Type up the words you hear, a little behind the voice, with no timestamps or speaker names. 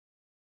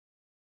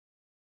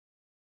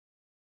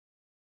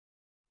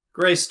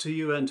Grace to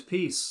you and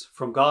peace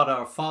from God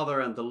our Father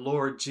and the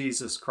Lord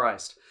Jesus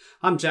Christ.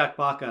 I'm Jack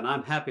Baca, and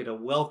I'm happy to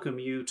welcome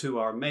you to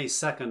our May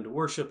 2nd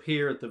worship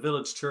here at the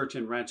Village Church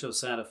in Rancho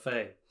Santa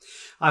Fe.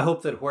 I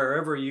hope that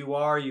wherever you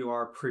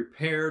are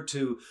prepared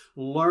to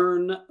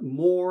learn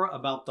more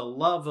about the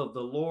love of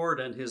the Lord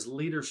and His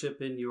leadership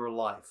in your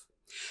life.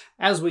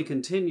 As we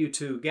continue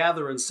to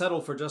gather and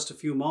settle for just a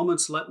few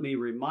moments, let me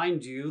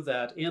remind you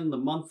that in the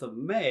month of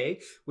May,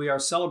 we are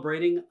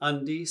celebrating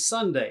Undy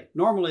Sunday.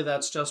 Normally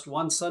that's just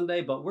one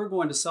Sunday, but we're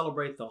going to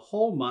celebrate the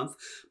whole month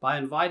by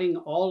inviting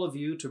all of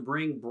you to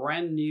bring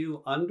brand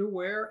new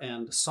underwear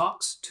and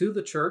socks to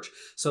the church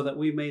so that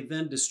we may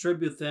then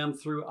distribute them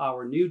through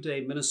our New Day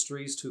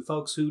ministries to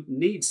folks who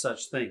need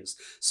such things.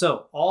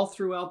 So all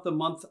throughout the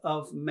month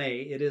of May,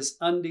 it is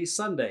Undy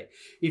Sunday.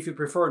 If you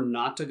prefer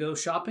not to go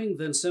shopping,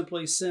 then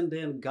simply send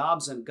in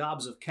gobs and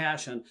gobs of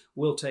cash and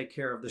we'll take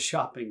care of the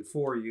shopping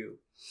for you.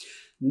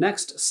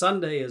 Next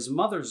Sunday is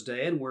Mother's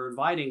Day, and we're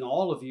inviting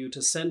all of you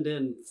to send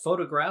in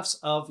photographs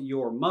of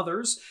your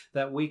mothers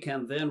that we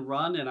can then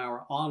run in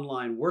our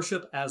online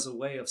worship as a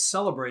way of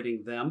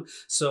celebrating them.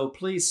 So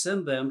please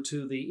send them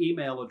to the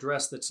email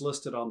address that's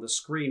listed on the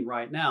screen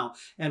right now,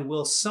 and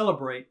we'll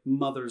celebrate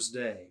Mother's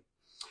Day.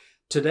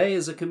 Today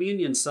is a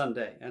Communion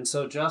Sunday, and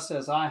so just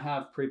as I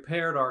have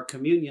prepared our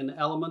communion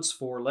elements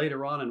for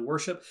later on in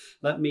worship,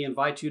 let me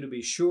invite you to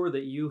be sure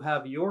that you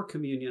have your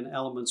communion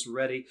elements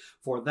ready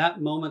for that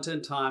moment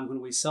in time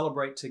when we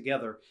celebrate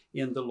together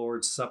in the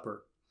Lord's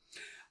Supper.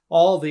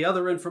 All the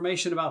other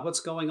information about what's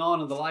going on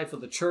in the life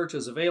of the church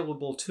is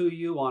available to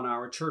you on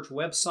our church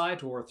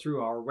website or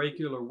through our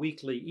regular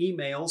weekly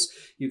emails.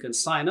 You can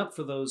sign up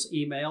for those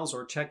emails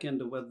or check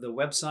into the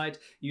website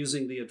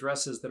using the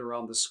addresses that are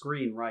on the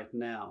screen right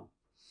now.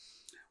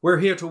 We're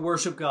here to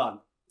worship God,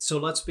 so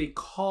let's be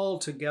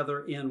called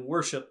together in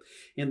worship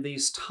in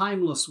these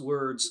timeless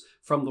words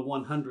from the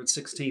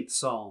 116th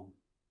Psalm.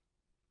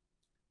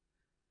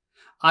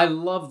 I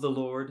love the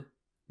Lord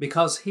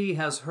because He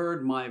has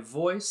heard my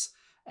voice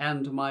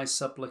and my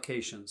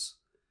supplications.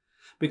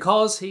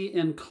 Because He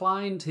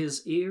inclined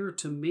His ear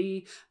to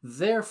me,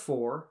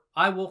 therefore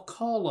I will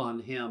call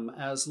on Him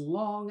as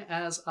long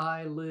as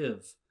I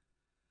live.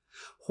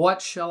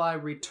 What shall I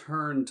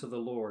return to the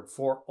Lord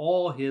for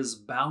all His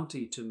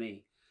bounty to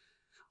me?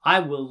 I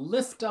will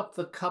lift up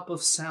the cup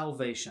of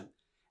salvation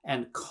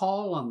and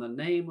call on the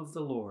name of the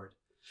Lord.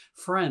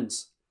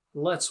 Friends,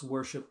 let's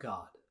worship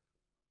God.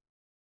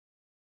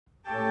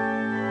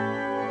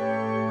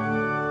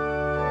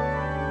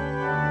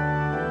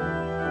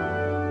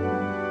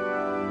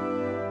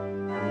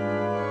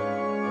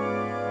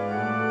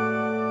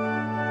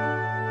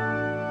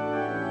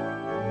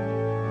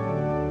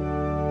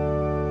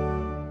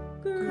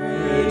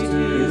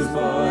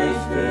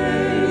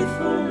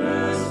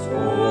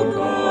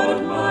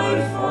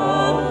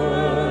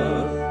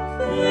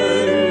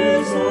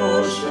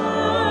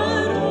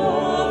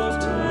 Shadow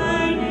of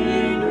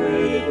turning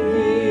great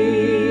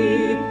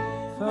thee,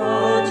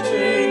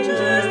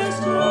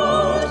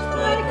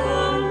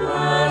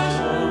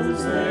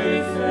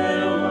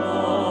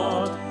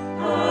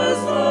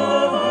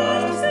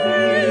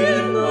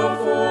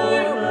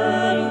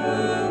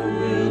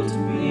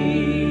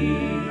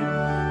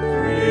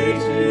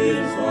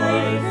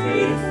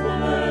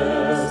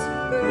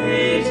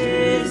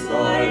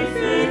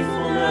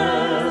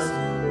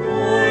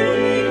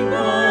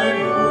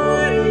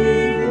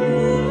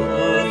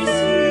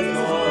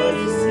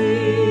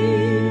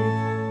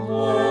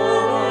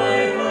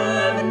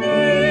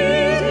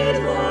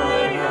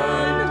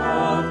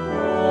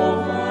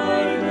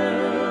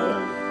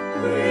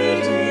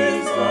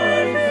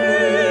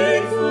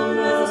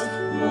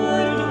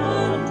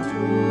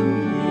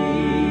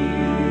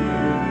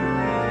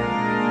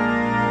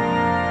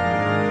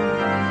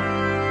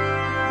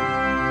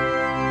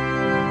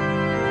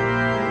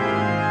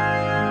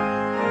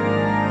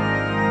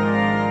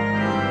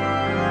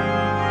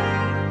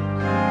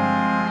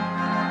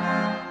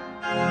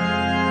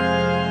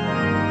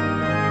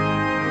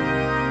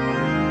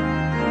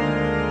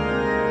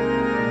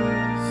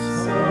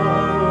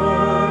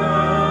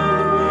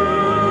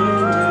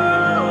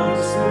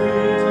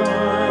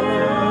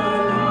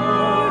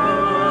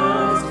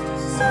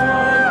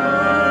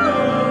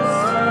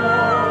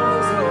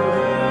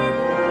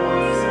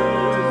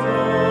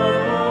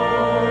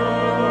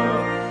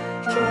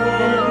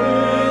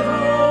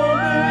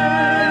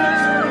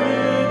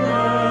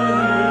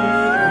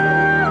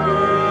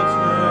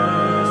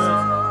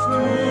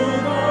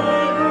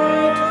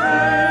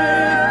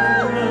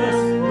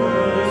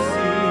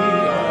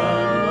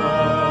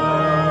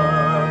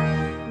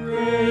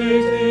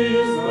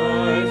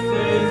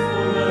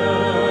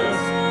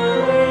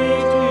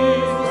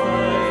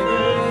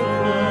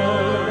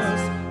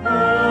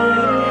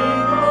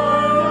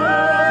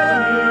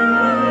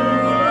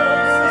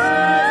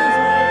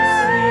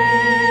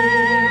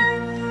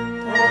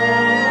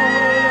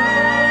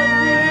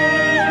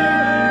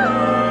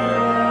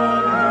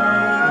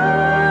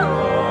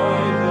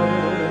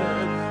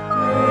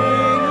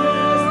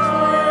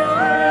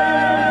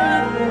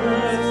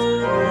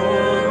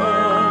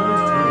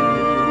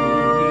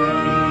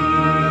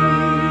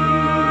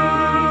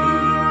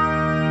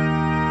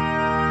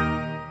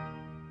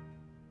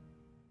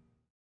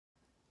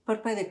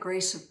 by the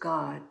grace of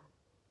God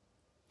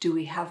do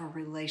we have a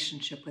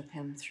relationship with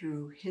him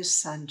through his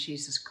Son,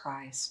 Jesus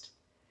Christ.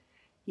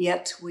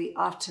 Yet we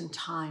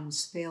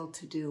oftentimes fail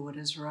to do what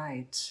is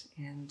right.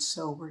 And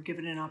so we're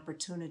given an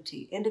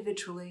opportunity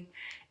individually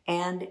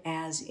and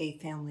as a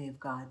family of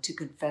God to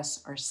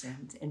confess our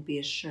sins and be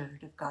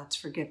assured of God's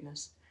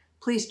forgiveness.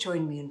 Please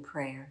join me in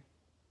prayer.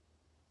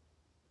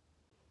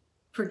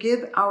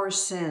 Forgive our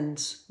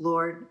sins,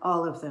 Lord,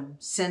 all of them,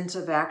 sins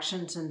of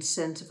actions and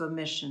sins of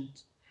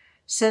omissions,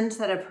 sins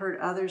that have hurt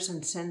others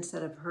and sins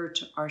that have hurt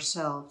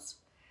ourselves,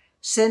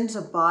 sins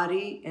of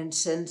body and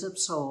sins of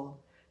soul,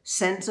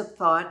 sins of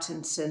thought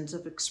and sins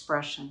of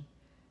expression,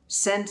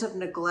 sins of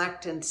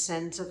neglect and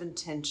sins of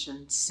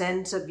intention,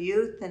 sins of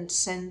youth and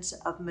sins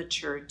of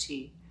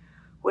maturity.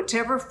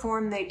 Whatever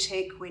form they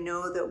take, we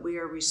know that we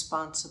are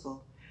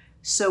responsible.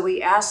 So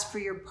we ask for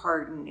your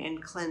pardon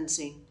and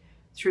cleansing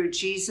through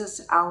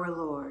Jesus our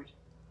Lord.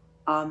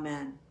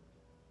 Amen.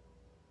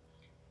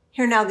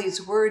 Hear now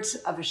these words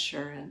of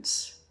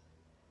assurance.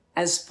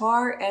 As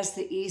far as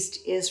the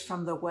east is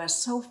from the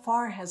west, so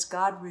far has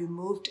God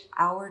removed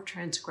our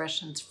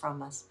transgressions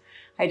from us.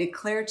 I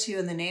declare to you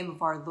in the name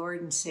of our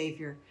Lord and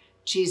Savior,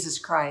 Jesus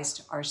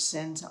Christ, our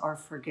sins are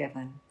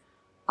forgiven.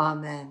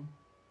 Amen.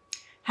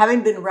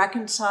 Having been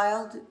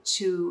reconciled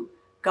to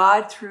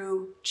God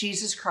through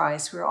Jesus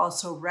Christ, we are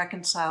also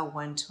reconciled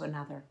one to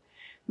another.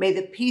 May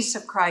the peace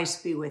of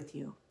Christ be with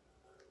you.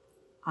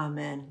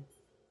 Amen.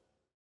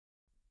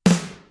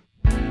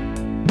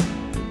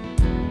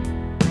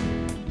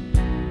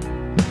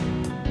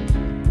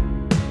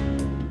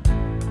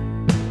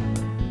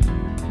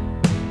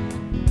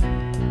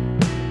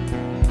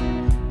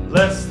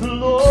 Bless the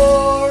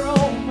Lord,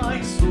 oh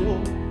my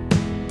soul,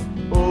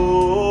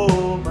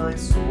 oh my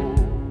soul,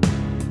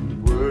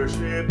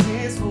 worship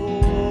his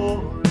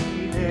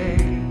holy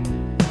name.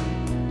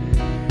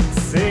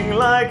 Sing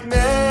like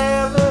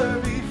never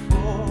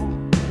before,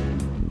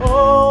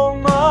 oh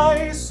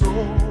my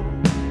soul,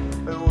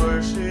 I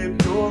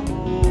worship your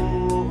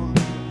holy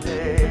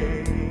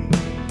name.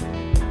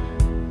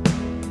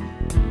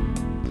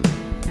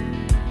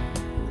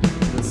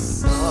 The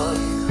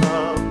sun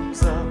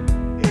comes up,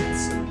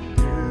 it's a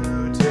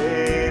new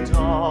day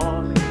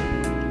dawning.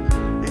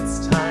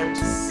 It's time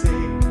to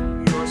sing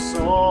your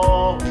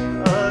song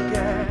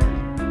again.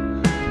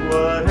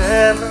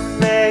 Whatever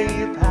may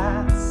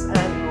pass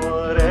and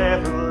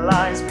whatever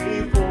lies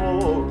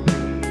before me,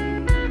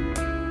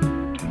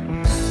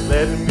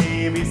 let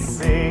me be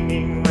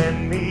singing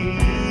when the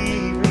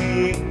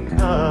evening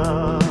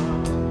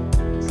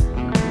comes.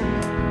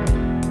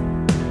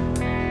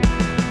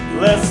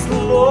 Bless the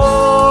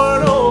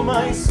Lord, oh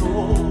my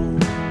soul,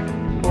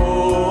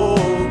 oh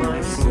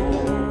my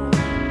soul,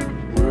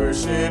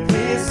 worship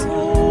his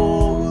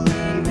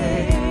holy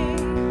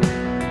name.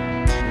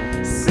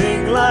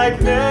 Sing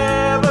like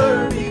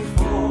never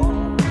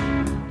before,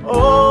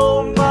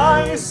 oh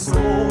my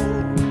soul,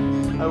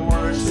 I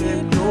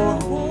worship your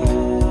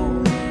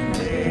holy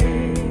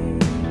name.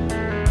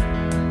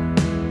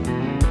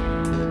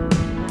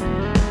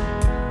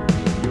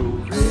 You're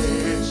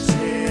rich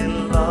in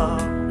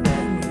love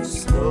and you're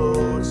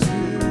slow to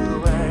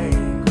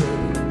anger.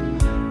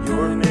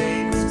 Your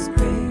name is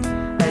great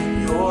and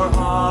your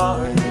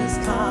heart is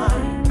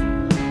kind.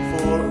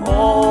 For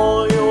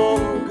all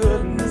your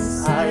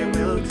goodness I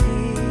will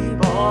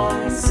keep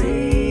on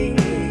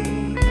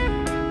singing.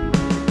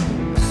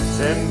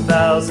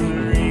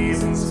 10,000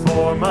 reasons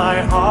for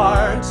my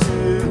heart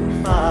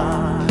to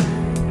find.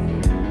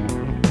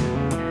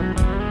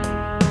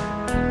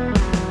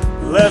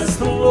 Bless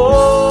the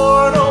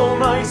Lord, oh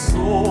my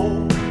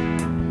soul,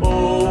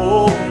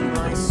 oh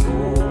my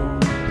soul,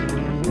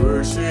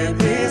 worship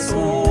his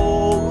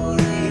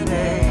holy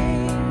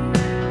name.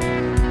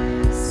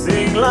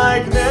 Sing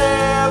like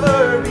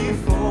never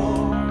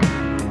before,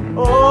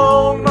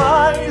 oh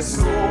my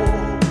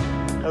soul,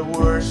 I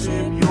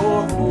worship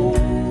your holy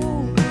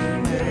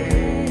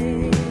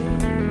name.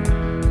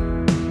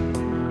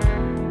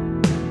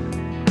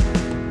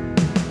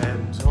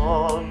 And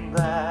on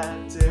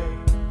that day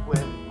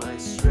when my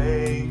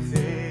strength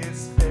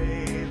is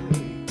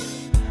failing,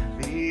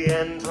 the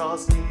end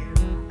draws near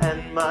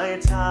and my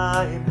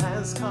time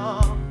has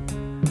come,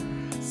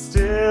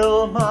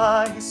 still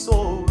my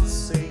soul will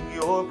sing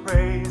your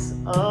praise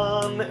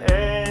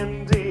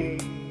unending.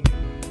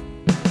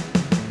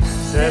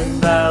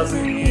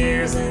 10,000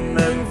 years and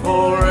then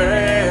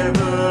forevermore.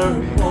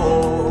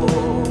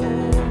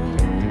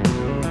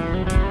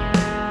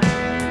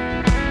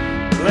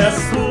 Bless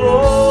the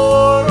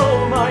Lord,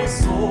 oh my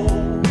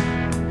soul,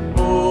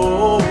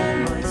 oh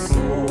my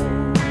soul,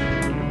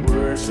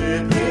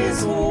 worship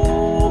his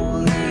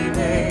holy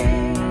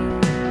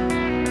name.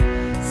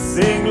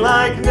 Sing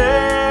like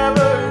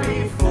never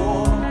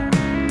before,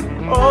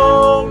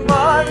 oh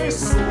my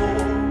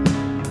soul,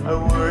 I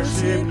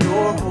worship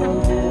your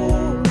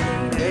holy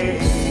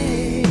name.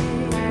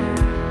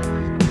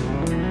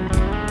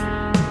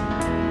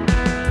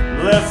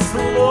 Bless the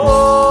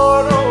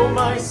Lord, oh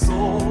my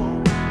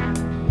soul,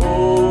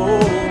 oh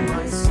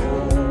my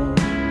soul,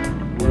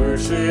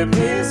 worship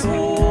his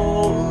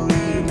holy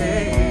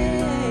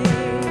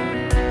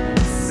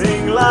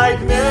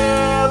like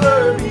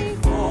never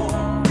before.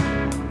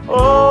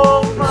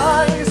 Oh,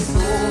 my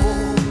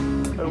soul,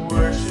 I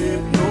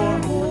worship your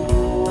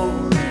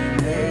holy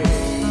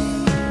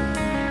name.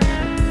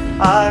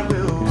 I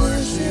will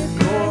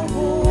worship your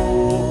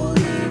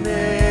holy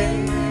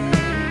name.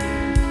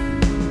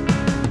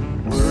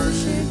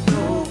 Worship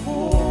your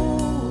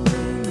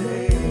holy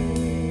name.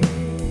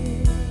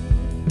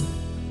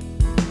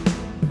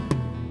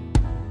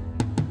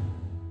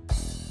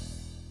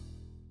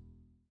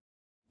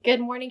 Good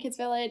morning, Kids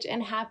Village,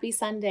 and happy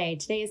Sunday.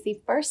 Today is the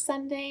first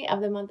Sunday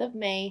of the month of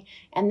May,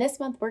 and this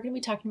month we're going to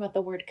be talking about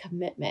the word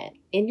commitment.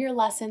 In your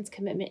lessons,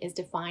 commitment is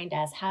defined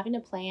as having a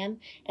plan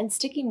and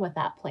sticking with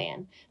that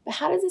plan. But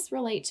how does this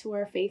relate to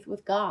our faith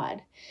with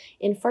God?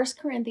 In 1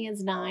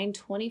 Corinthians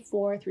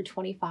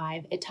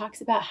 9:24-25, it talks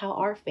about how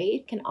our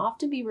faith can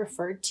often be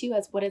referred to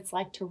as what it's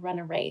like to run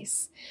a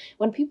race.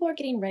 When people are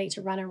getting ready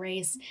to run a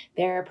race,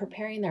 they're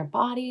preparing their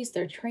bodies,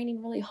 they're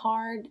training really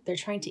hard, they're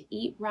trying to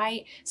eat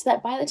right, so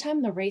that by the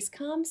time the race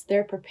comes,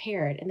 they're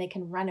prepared and they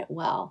can run it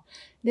well.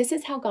 This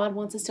is how God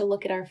wants us to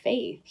look at our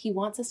faith. He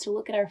wants us to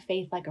look at our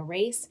faith like a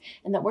race,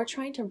 and that we're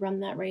trying to run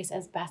that race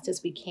as best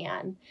as we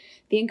can.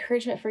 The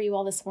encouragement for you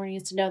all this morning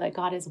is to know that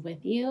God is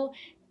with you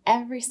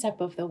every step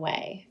of the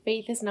way.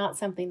 Faith is not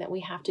something that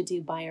we have to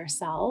do by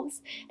ourselves,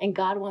 and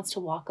God wants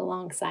to walk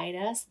alongside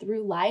us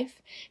through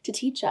life to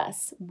teach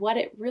us what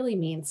it really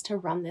means to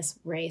run this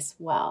race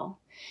well.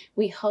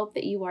 We hope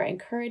that you are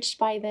encouraged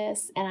by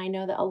this, and I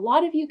know that a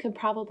lot of you can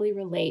probably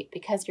relate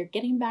because you're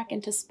getting back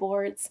into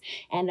sports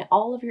and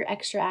all of your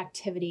extra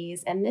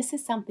activities, and this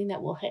is something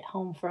that will hit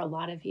home for a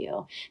lot of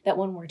you, that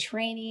when we're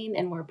training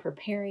and we're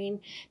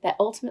preparing, that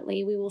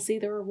ultimately we will see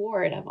the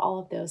reward of all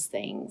of those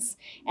things.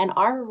 And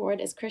our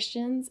reward as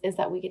Christians is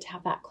that we get to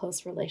have that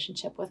close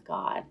relationship with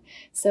God.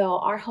 So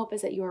our hope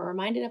is that you are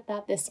reminded of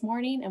that this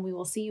morning, and we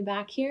will see you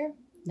back here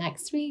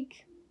next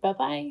week.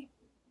 Bye-bye.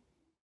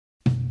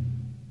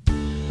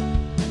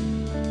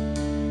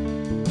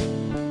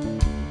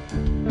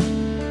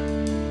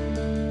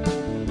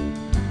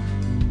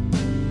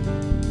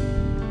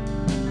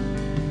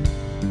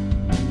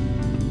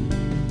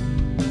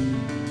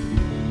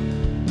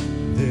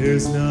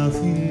 There's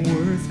nothing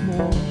worth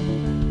more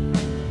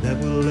that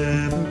will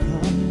ever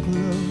come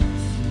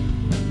close.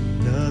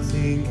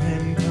 Nothing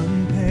can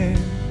compare.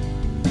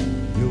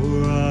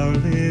 You're our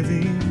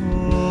living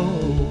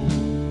hope.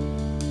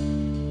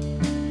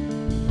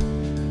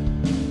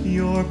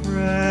 Your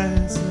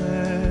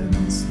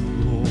presence,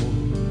 Lord.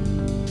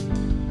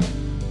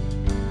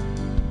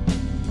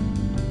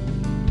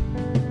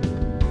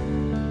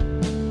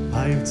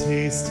 I've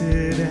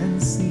tasted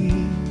and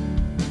seen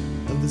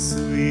of the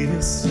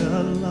sweetest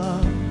of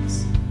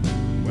loves,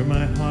 where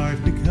my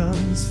heart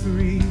becomes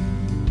free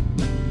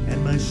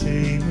and my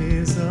shame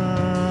is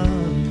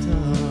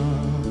undone.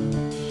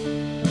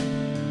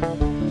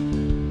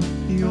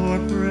 Your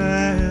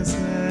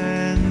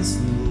presence,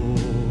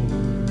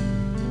 Lord.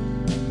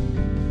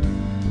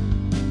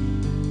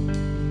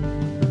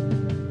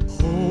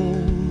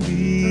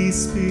 Holy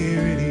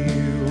Spirit,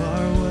 you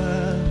are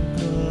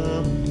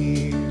welcome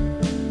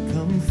here.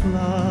 Come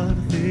flood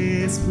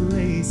this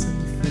place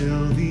and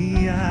fill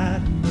the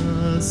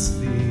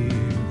atmosphere.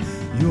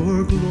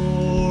 Your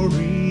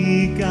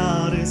glory,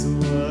 God, is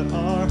what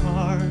our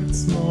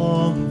hearts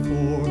long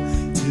for,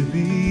 to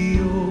be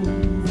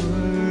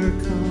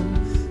overcome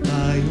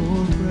by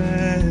your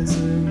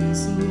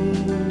presence,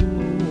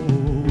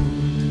 Lord.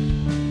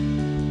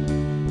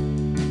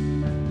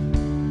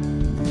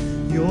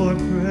 Your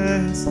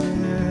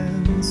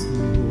presence,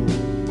 Lord.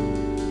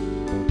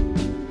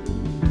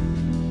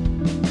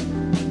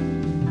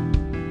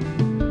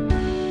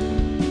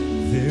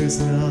 There's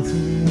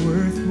nothing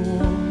worth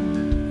more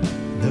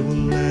that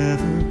will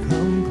ever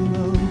come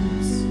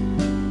close.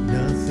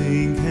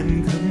 Nothing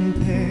can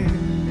compare.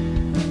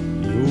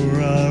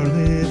 You're our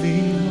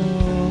living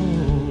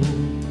hope.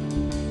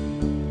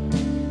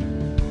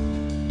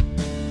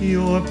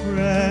 Your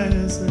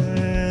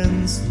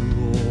presence,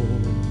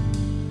 Lord.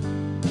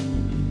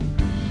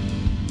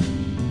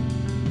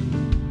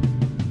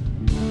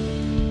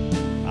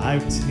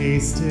 I've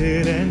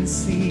tasted and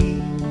seen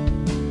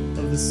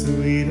the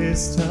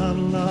sweetest of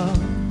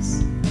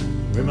loves,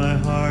 where my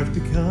heart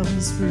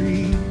becomes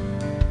free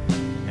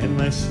and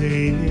my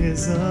shame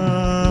is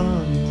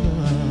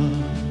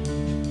undone.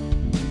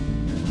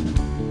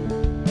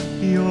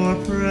 Your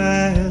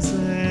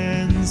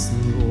presence,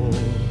 Lord.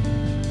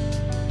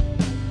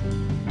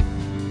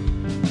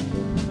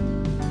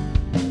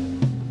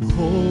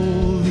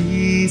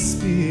 Holy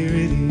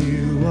Spirit,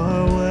 you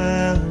are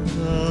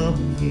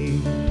welcome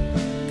here.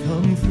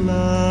 Come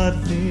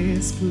flood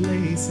this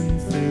place and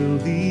fill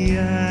the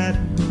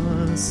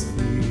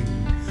atmosphere.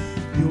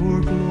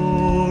 Your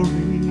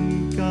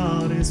glory,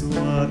 God, is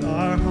what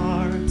our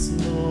hearts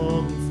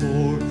long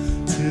for,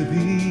 to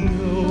be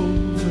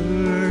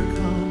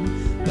overcome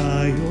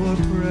by your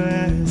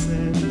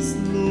presence,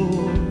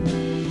 Lord.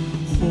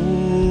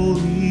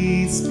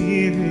 Holy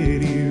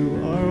Spirit, you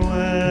are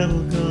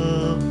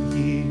welcome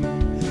here.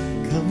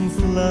 Come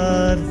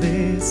flood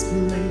this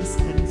place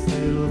and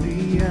fill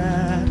the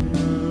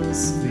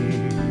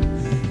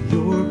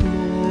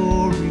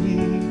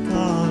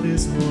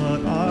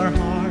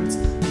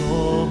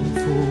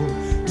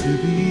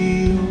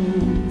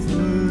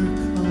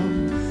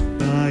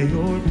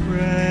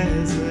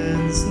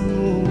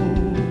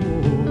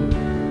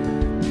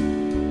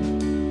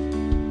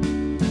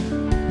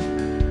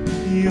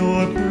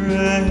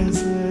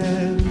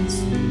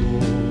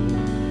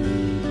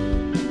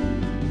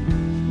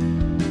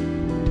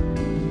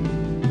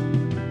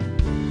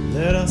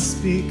us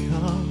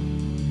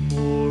become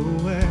more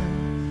aware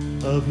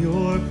of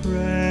your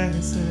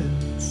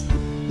presence.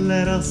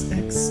 Let us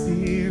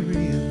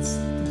experience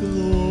the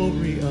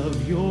glory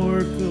of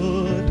your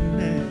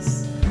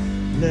goodness.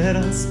 Let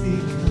us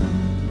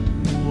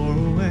become more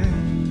aware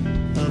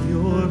of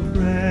your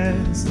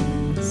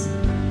presence.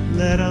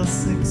 Let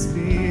us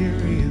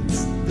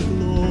experience the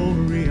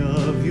glory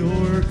of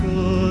your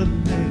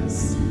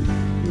goodness.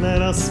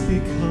 Let us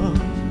become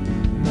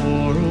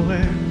more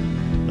aware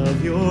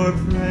of your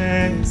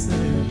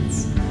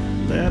presence.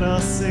 Let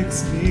us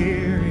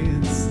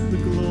experience the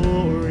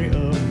glory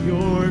of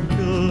your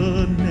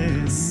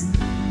goodness,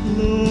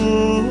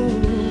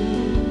 Lord.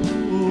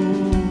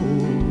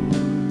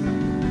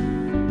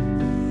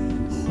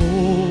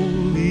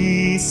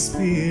 Holy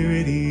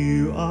Spirit,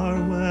 you are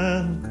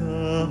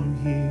welcome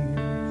here.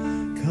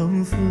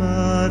 Come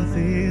flood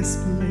this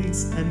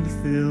place and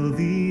fill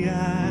the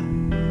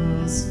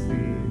atmosphere.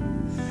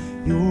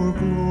 Your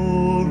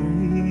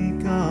glory,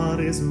 God,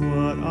 is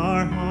what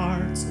our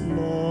hearts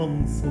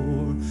long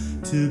for,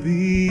 to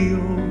be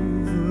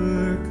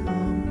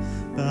overcome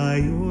by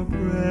your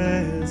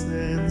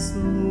presence,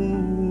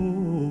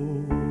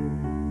 Lord.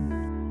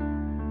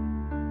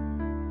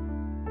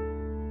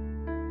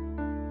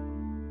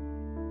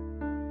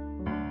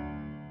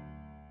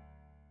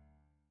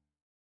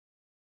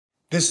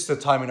 This is the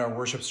time in our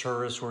worship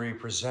service where we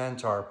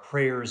present our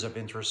prayers of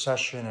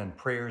intercession and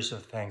prayers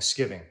of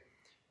thanksgiving,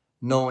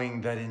 knowing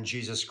that in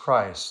Jesus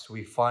Christ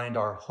we find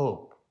our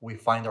hope, we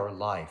find our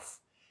life,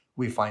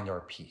 we find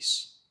our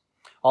peace.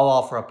 I'll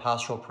offer a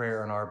pastoral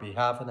prayer on our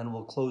behalf, and then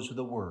we'll close with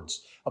the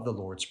words of the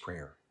Lord's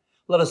Prayer.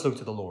 Let us look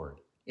to the Lord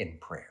in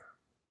prayer.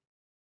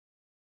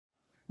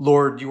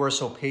 Lord, you are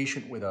so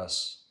patient with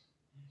us.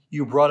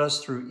 You brought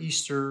us through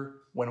Easter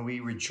when we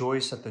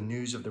rejoiced at the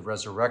news of the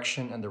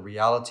resurrection and the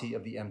reality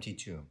of the empty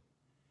tomb.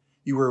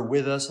 You were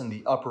with us in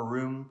the upper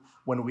room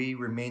when we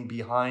remained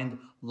behind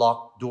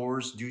locked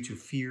doors due to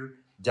fear,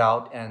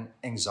 doubt, and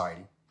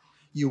anxiety.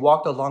 You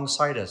walked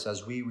alongside us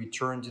as we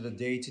returned to the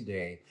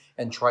day-to-day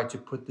and tried to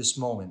put this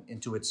moment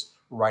into its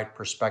right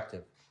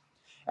perspective.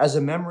 As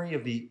the memory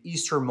of the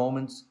Easter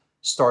moment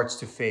starts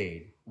to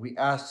fade, we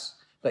ask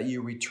that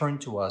you return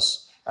to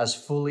us as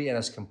fully and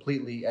as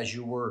completely as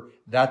you were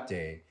that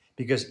day,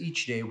 because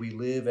each day we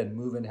live and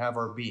move and have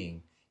our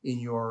being in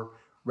your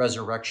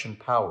resurrection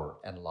power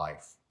and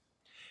life.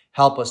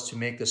 Help us to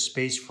make the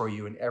space for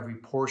you in every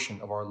portion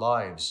of our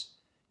lives,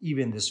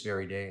 even this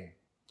very day.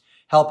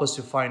 Help us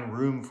to find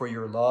room for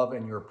your love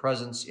and your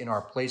presence in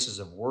our places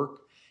of work,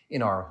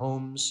 in our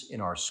homes,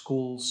 in our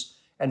schools,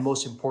 and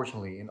most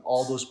importantly, in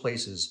all those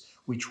places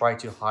we try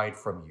to hide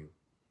from you.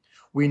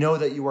 We know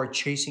that you are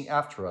chasing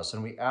after us,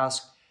 and we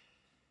ask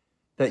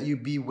that you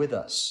be with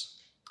us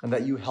and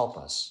that you help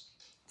us.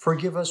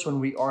 Forgive us when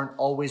we aren't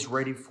always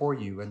ready for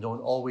you and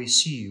don't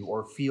always see you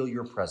or feel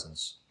your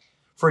presence.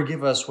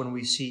 Forgive us when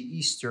we see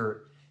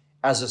Easter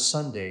as a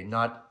Sunday,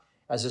 not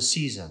as a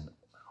season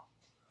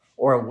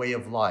or a way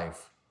of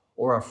life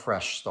or a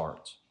fresh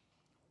start.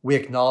 We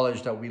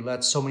acknowledge that we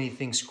let so many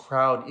things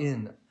crowd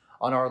in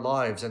on our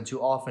lives, and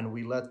too often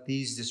we let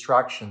these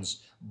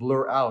distractions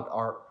blur out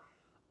our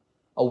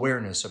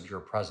awareness of your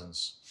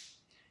presence.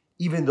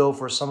 Even though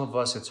for some of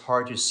us it's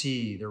hard to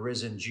see the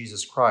risen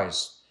Jesus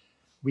Christ,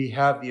 we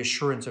have the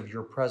assurance of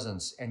your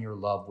presence and your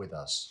love with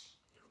us.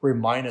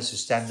 Remind us to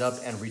stand up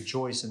and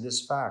rejoice in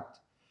this fact.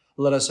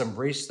 Let us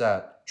embrace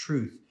that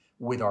truth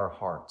with our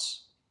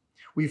hearts.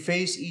 We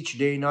face each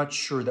day not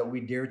sure that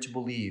we dare to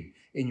believe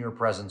in your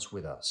presence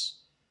with us.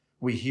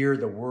 We hear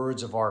the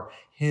words of our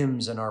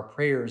hymns and our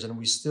prayers, and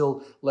we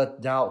still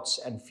let doubts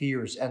and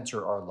fears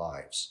enter our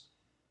lives.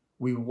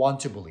 We want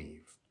to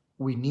believe.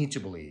 We need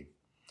to believe.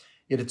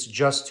 Yet it's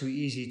just too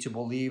easy to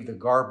believe the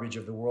garbage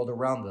of the world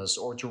around us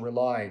or to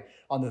rely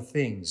on the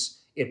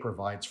things it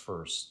provides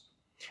first.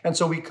 And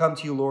so we come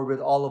to you, Lord, with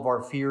all of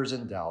our fears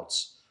and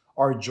doubts,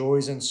 our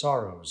joys and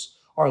sorrows,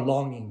 our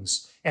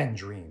longings and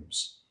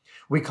dreams.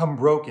 We come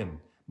broken,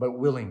 but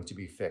willing to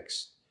be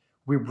fixed.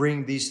 We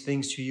bring these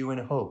things to you in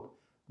hope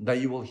that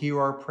you will hear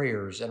our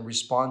prayers and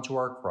respond to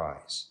our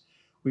cries.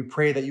 We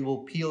pray that you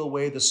will peel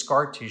away the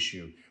scar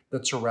tissue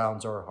that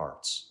surrounds our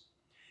hearts.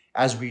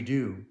 As we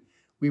do,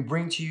 we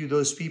bring to you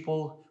those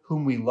people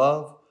whom we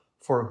love,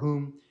 for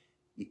whom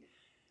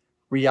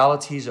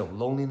realities of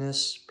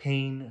loneliness,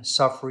 pain,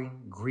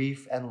 suffering,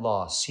 grief, and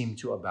loss seem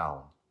to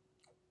abound.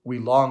 We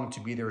long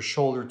to be their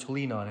shoulder to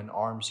lean on and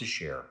arms to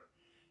share.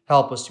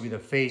 Help us to be the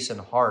face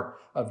and heart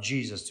of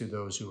Jesus to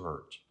those who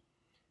hurt.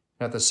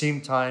 And at the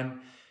same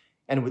time,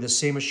 and with the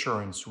same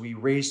assurance, we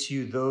raise to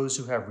you those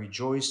who have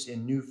rejoiced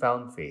in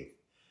newfound faith,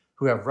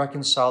 who have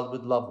reconciled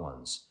with loved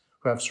ones,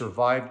 who have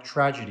survived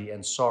tragedy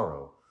and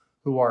sorrow,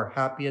 who are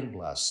happy and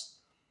blessed,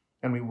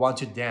 and we want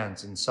to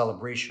dance in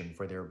celebration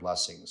for their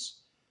blessings.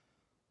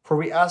 For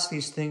we ask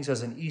these things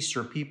as an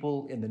Easter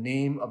people in the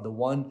name of the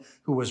one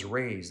who was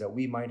raised, that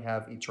we might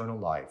have eternal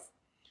life.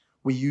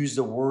 We use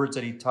the words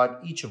that he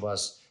taught each of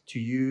us to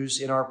use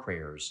in our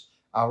prayers.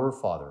 Our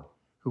Father,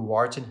 who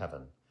art in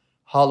heaven,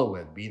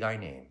 hallowed be thy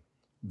name.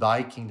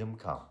 Thy kingdom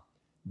come.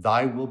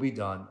 Thy will be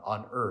done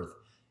on earth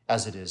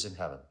as it is in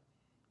heaven.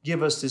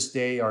 Give us this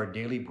day our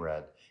daily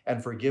bread,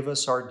 and forgive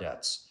us our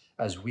debts,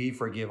 as we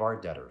forgive our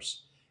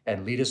debtors.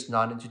 And lead us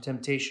not into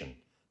temptation,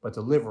 but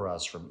deliver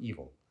us from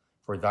evil.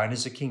 For thine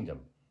is the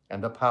kingdom,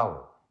 and the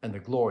power, and the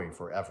glory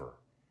forever.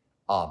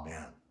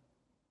 Amen.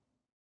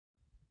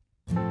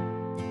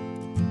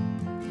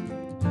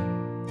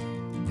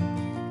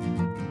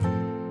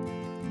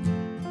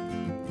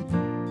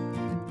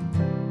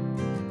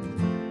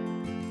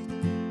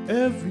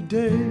 Every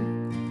day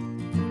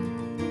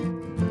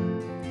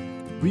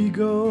we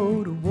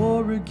go to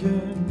war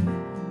again.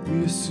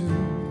 We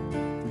assume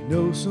we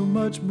know so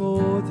much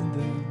more than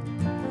them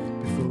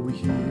before we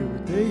hear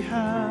what they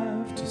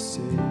have to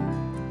say.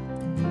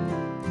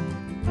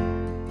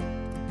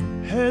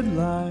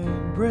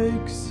 Headline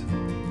breaks,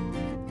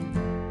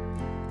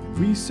 and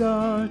we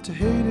start to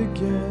hate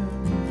again,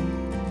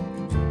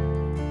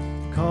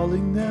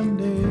 calling them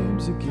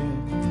names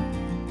again.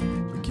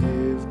 We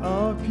give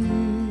our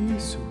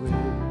peace away.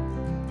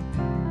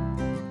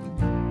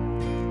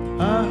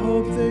 I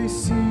hope they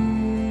see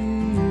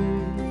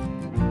it,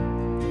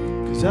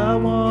 'cause I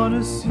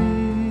wanna see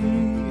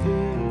it.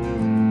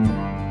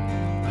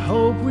 I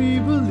hope we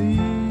believe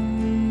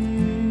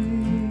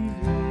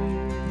it.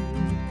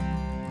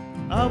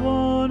 I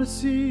wanna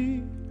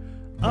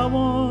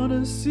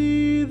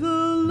see the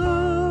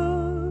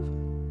love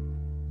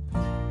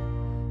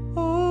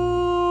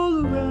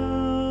all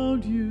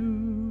around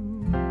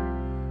you,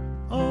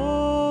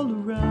 all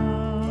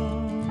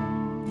around you.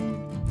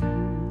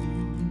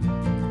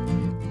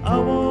 I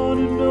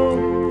wanna know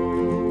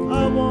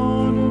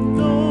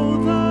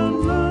that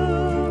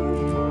love.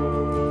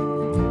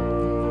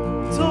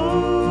 It's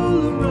all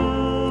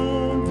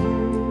around you.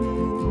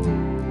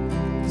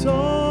 It's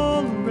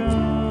all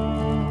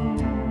around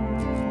you.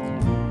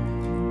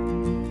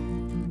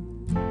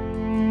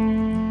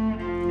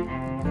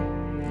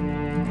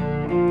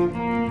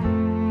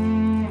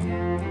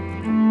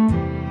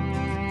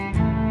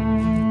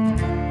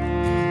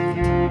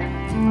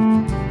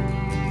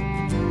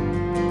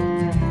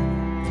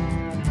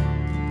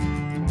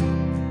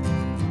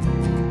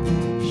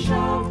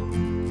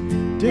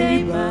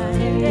 Day by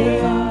day,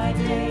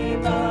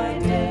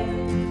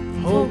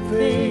 hope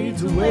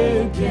fades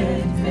away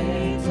again.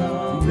 We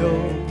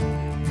know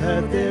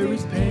that there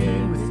is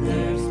pain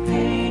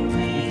within.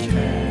 We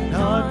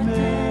cannot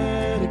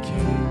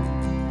medicate.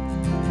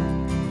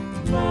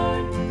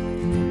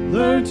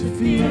 Learn to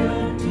feel.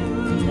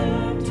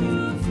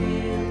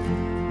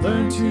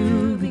 Learn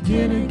to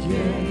begin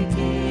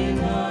again.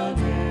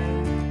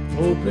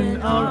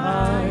 Open our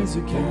eyes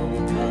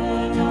again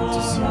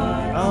to see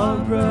our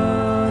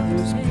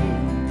brother's pain.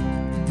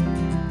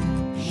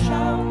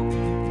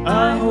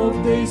 I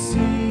hope they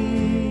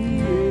see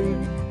it,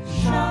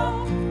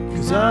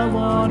 'cause I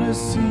wanna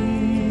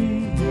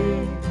see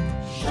it.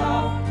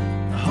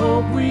 I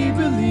hope we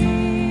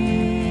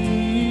believe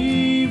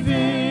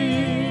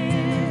it.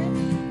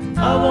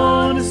 I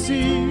wanna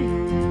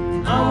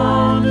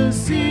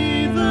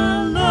see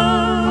the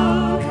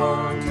love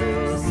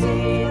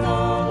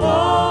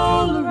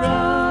all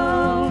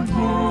around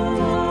you,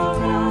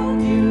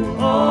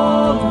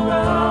 all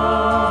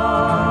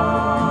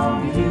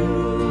around you.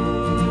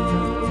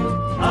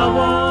 I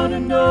wanna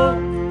know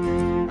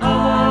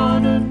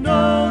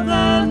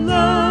that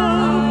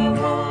love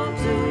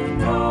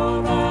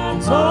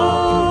is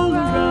all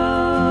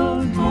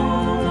around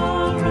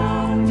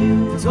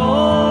you. It's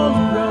all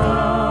around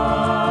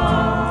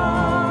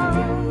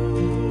you.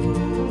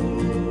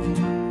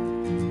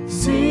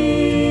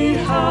 See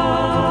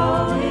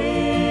how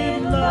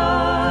it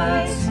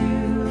lights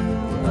you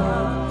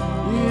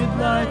up. It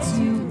lights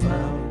you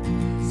up.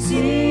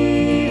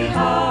 See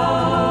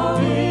how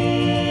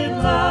it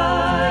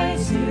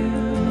lights you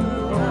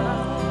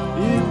up.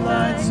 It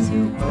lights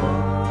you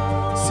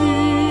up.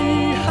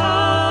 See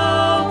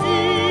how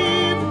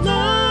it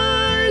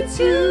lights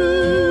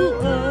you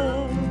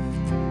up.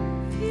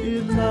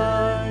 It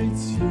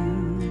lights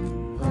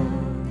you up.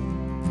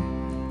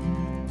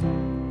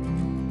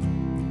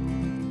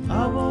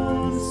 I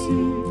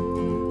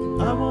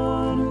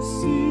wanna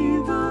see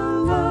the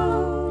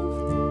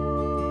love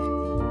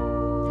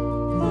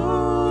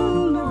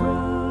all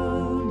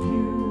around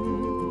you,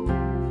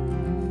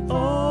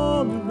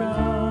 all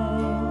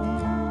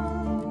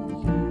around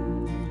you.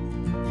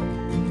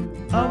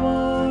 I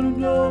wanna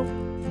know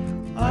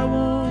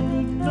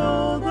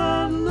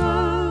that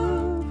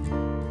love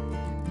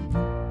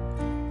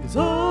is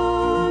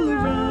all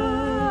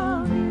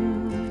around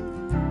you.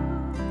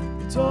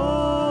 It's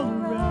all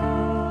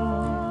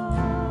around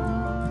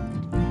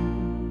you.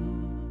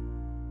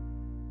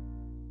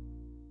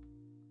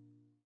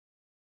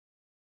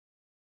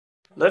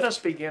 Let us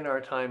begin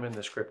our time in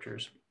the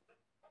Scriptures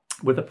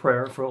with a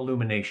prayer for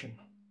illumination.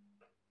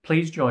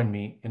 Please join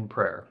me in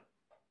prayer.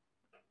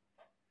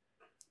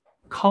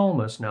 Calm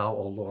us now,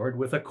 O Lord,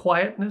 with a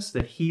quietness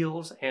that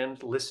heals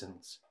and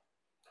listens.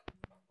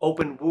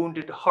 Open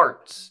wounded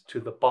hearts to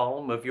the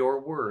balm of your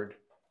word.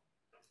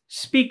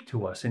 Speak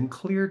to us in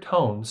clear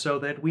tones so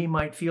that we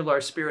might feel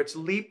our spirits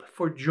leap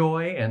for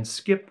joy and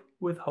skip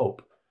with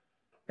hope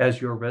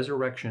as your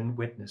resurrection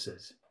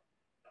witnesses.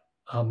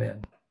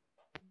 Amen.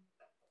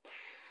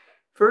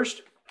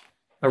 First,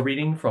 a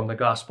reading from the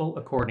Gospel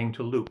according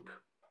to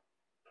Luke.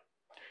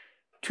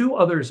 2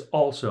 others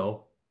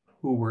also,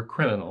 who were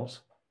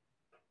criminals,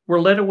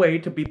 were led away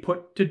to be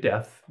put to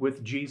death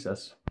with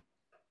Jesus.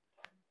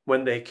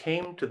 When they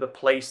came to the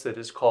place that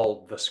is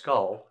called the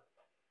Skull,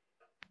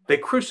 they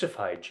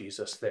crucified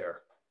Jesus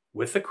there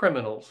with the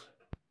criminals,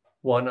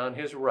 one on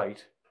his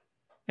right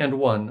and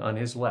one on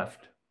his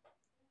left.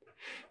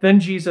 Then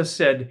Jesus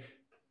said,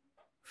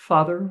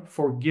 "Father,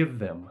 forgive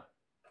them,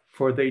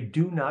 for they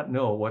do not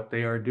know what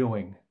they are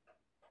doing."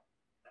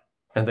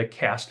 And they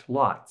cast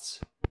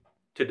lots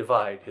to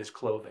divide his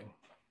clothing.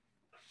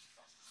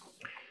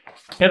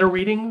 And a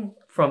reading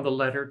from the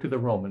letter to the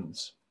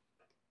Romans.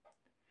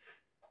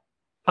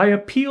 I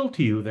appeal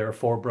to you,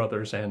 therefore,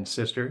 brothers and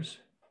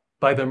sisters,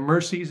 by the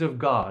mercies of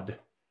God,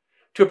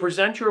 to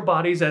present your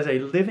bodies as a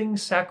living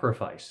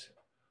sacrifice,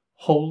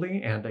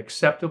 holy and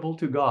acceptable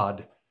to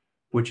God,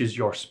 which is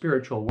your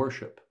spiritual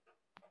worship.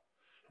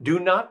 Do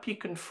not be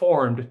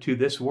conformed to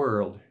this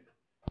world,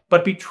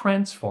 but be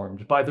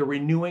transformed by the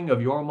renewing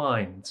of your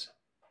minds,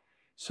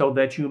 so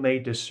that you may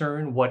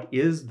discern what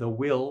is the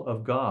will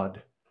of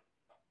God,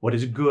 what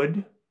is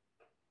good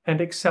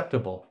and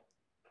acceptable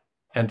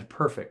and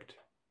perfect.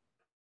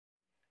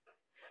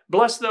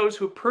 Bless those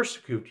who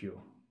persecute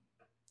you.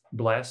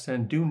 Bless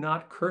and do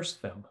not curse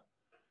them.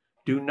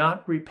 Do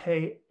not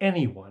repay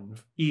anyone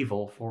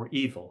evil for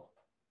evil,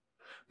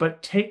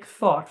 but take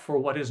thought for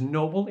what is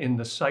noble in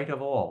the sight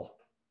of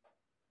all.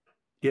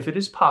 If it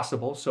is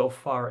possible, so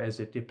far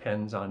as it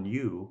depends on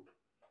you,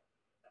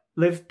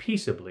 live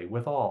peaceably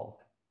with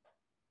all.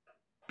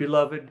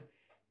 Beloved,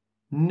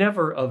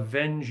 never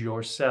avenge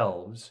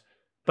yourselves,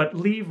 but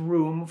leave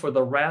room for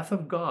the wrath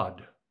of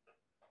God.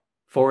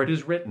 For it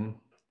is written,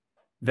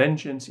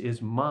 "Vengeance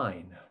is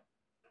mine.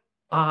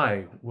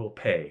 I will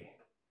pay,"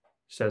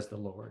 says the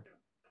Lord.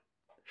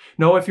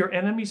 No, if your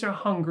enemies are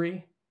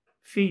hungry,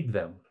 feed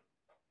them.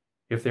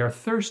 If they are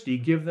thirsty,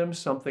 give them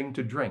something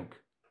to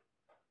drink.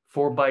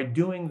 For by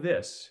doing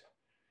this,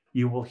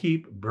 you will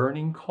heap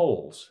burning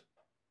coals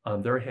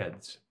on their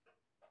heads.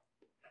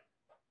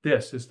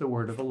 This is the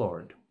word of the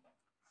Lord.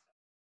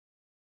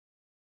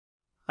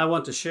 I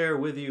want to share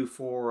with you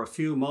for a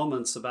few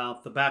moments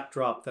about the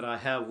backdrop that I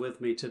have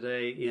with me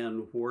today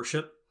in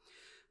worship.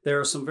 There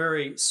are some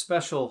very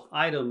special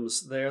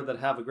items there that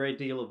have a great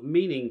deal of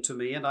meaning to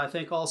me, and I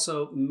think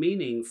also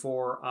meaning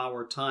for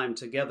our time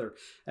together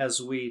as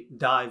we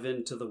dive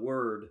into the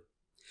Word.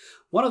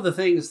 One of the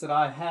things that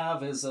I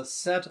have is a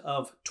set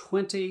of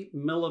 20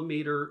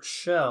 millimeter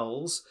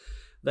shells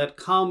that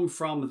come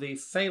from the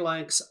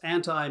Phalanx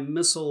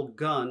anti-missile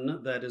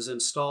gun that is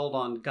installed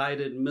on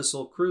guided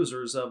missile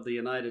cruisers of the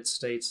United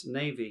States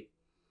Navy.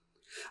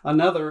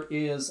 Another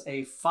is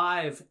a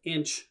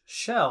 5-inch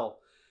shell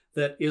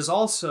that is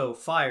also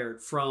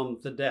fired from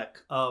the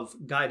deck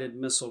of guided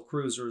missile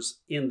cruisers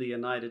in the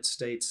United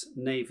States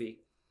Navy.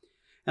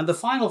 And the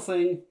final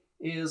thing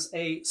is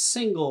a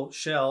single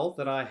shell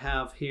that I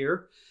have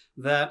here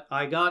that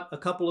I got a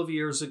couple of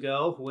years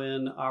ago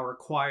when our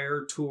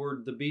choir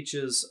toured the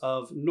beaches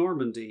of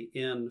Normandy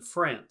in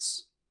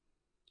France.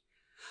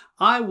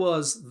 I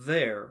was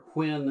there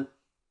when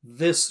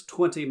this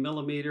 20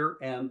 millimeter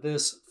and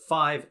this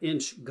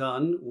 5-inch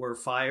gun were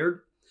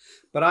fired,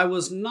 but I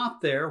was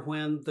not there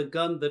when the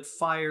gun that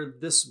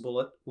fired this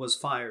bullet was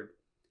fired.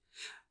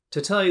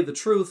 To tell you the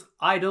truth,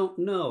 I don't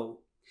know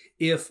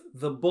if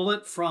the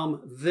bullet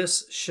from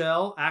this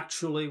shell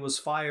actually was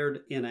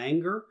fired in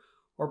anger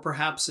or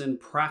perhaps in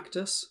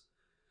practice.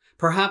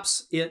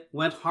 Perhaps it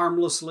went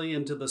harmlessly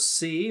into the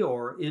sea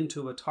or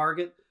into a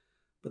target,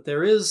 but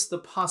there is the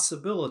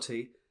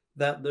possibility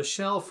that the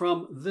shell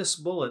from this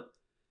bullet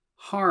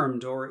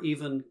harmed or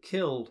even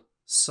killed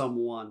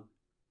someone.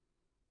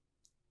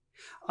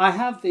 I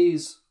have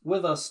these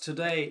with us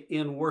today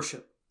in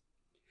worship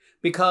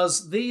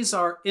because these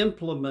are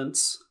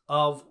implements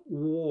of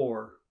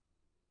war.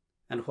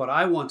 And what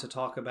I want to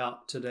talk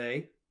about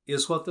today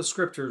is what the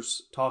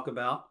scriptures talk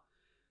about.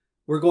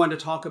 We're going to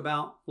talk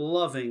about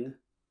loving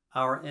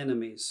our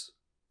enemies.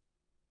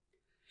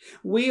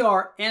 We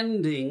are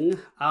ending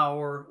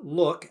our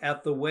look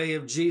at the way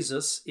of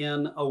Jesus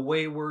in a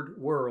wayward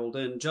world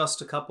in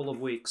just a couple of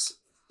weeks.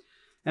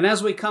 And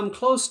as we come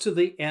close to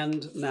the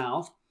end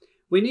now,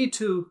 we need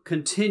to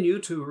continue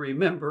to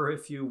remember,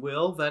 if you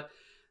will, that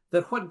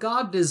what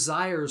God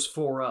desires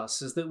for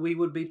us is that we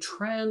would be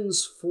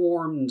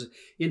transformed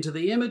into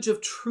the image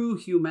of true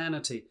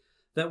humanity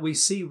that we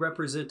see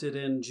represented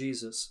in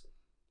Jesus.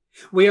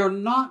 We are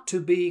not to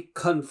be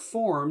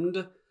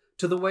conformed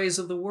to the ways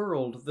of the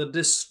world, the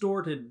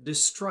distorted,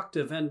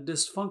 destructive, and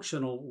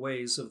dysfunctional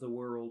ways of the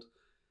world.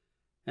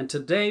 And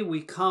today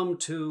we come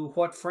to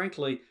what,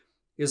 frankly,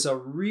 is a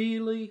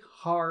really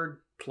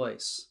hard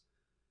place.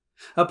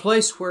 A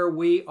place where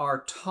we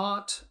are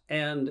taught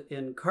and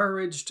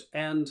encouraged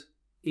and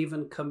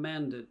even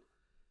commanded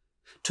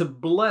to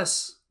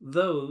bless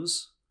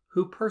those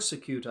who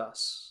persecute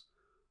us.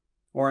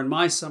 Or in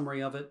my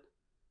summary of it,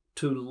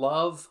 to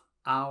love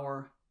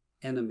our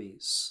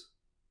enemies.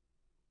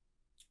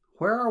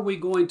 Where are we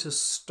going to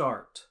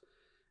start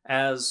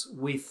as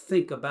we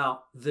think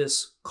about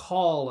this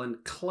call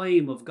and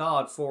claim of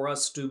God for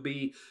us to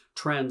be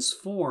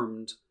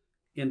transformed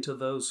into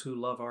those who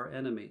love our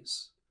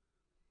enemies?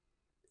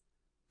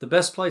 The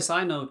best place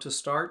I know to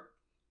start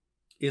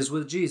is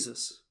with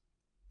Jesus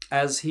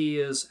as he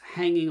is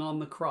hanging on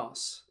the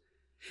cross.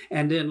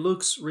 And in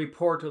Luke's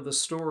report of the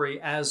story,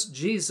 as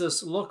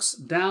Jesus looks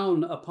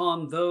down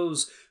upon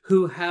those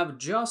who have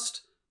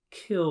just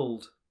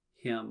killed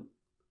him,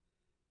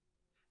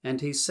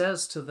 and he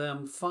says to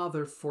them,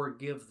 "Father,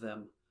 forgive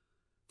them,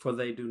 for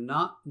they do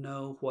not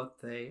know what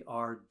they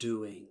are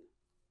doing."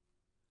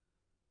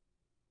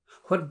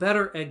 What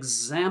better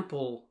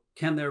example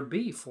can there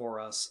be for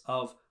us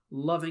of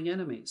loving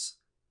enemies,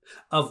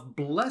 of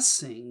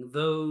blessing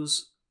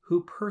those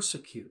who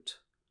persecute?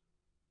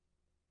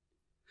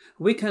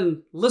 We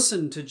can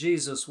listen to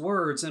Jesus'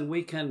 words and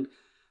we can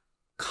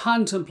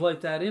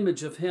contemplate that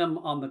image of him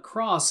on the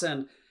cross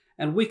and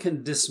we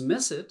can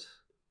dismiss it.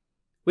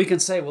 We can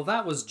say, well,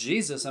 that was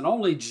Jesus, and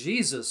only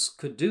Jesus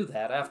could do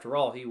that. After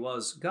all, he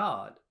was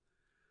God.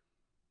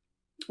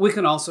 We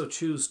can also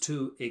choose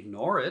to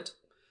ignore it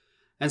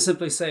and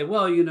simply say,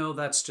 well,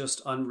 that's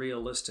just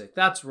unrealistic.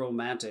 That's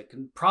romantic.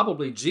 And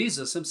probably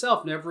Jesus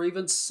himself never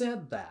even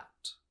said that.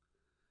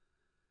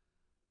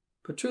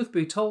 But truth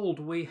be told,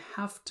 we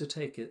have to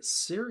take it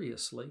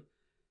seriously.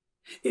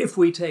 If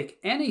we take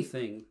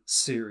anything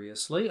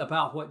seriously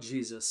about what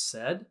Jesus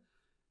said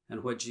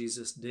and what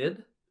Jesus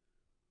did,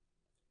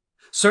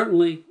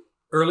 certainly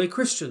early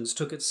Christians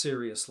took it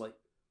seriously.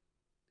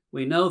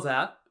 We know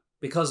that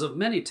because of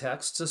many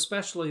texts,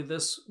 especially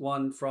this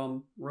one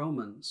from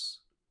Romans.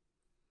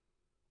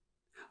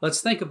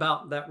 Let's think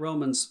about that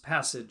Romans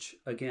passage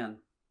again.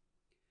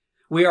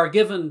 We are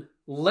given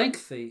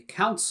lengthy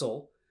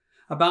counsel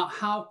about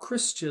how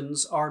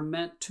Christians are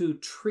meant to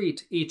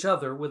treat each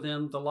other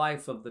within the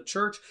life of the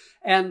church,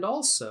 and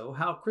also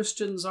how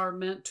Christians are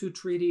meant to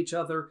treat each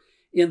other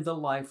in the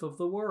life of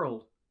the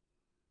world.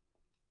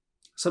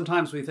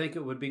 Sometimes we think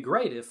it would be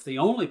great if the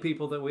only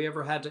people that we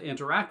ever had to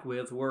interact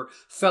with were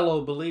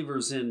fellow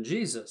believers in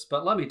Jesus,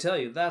 but let me tell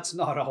you, that's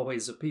not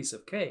always a piece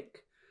of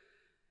cake.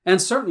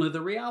 And certainly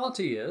the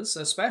reality is,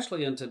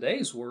 especially in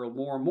today's world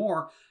more and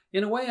more,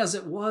 in a way as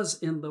it was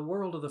in the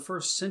world of the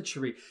first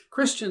century,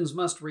 Christians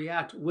must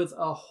react with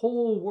a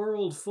whole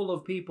world full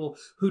of people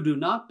who do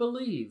not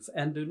believe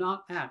and do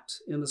not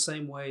act in the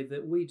same way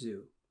that we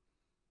do.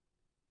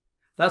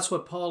 That's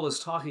what Paul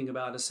is talking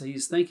about as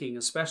he's thinking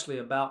especially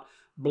about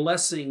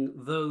blessing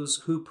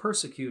those who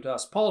persecute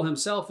us. Paul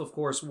himself, of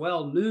course,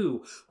 well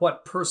knew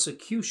what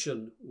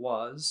persecution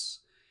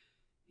was.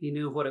 He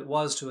knew what it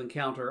was to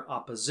encounter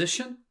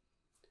opposition,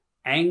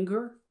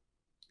 anger,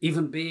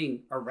 even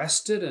being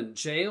arrested and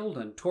jailed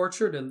and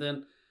tortured, and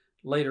then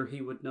later he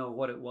would know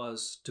what it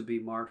was to be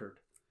martyred.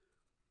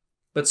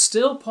 But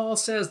still, Paul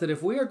says that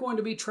if we are going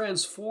to be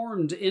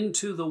transformed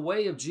into the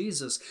way of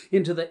Jesus,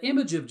 into the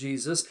image of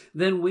Jesus,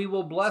 then we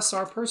will bless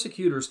our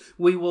persecutors.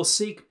 We will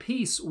seek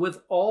peace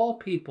with all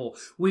people.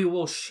 We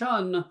will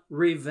shun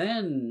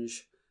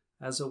revenge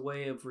as a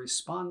way of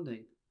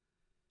responding.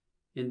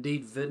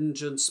 Indeed,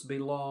 vengeance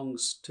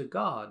belongs to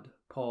God,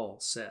 Paul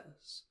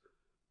says.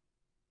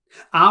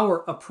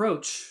 Our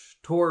approach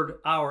toward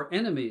our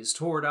enemies,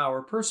 toward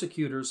our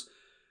persecutors,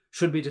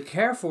 should be to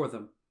care for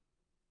them,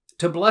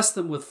 to bless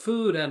them with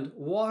food and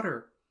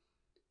water,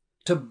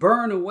 to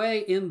burn away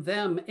in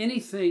them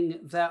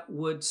anything that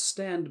would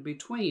stand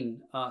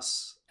between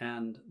us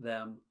and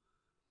them.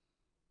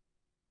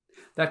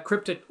 That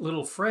cryptic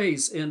little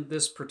phrase in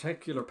this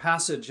particular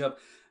passage of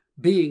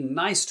being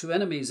nice to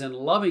enemies and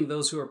loving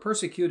those who are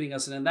persecuting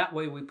us, and in that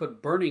way we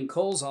put burning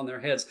coals on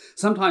their heads.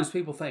 Sometimes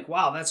people think,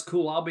 wow, that's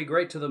cool, I'll be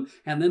great to them,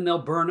 and then they'll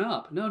burn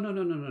up.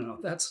 No.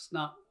 That's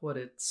not what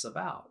it's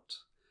about.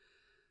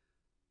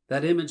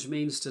 That image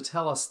means to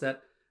tell us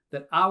that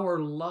our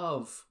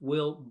love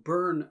will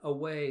burn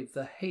away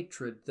the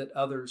hatred that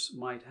others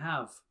might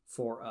have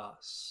for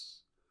us.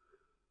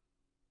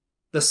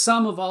 The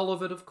sum of all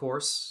of it, of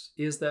course,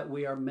 is that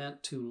we are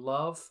meant to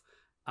love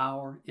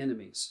our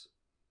enemies.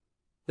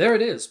 There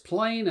it is,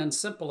 plain and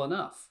simple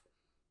enough.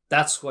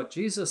 That's what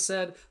Jesus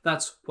said.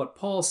 That's what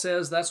Paul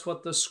says. That's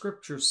what the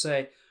scriptures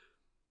say.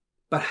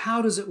 But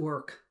how does it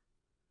work?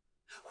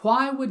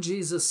 Why would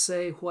Jesus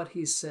say what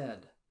he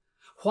said?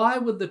 Why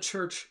would the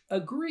church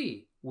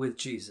agree with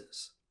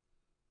Jesus?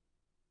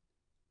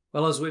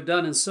 Well, as we've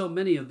done in so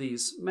many of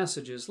these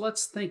messages,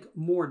 let's think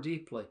more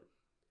deeply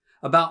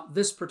about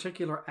this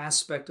particular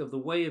aspect of the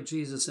way of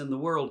Jesus in the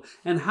world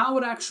and how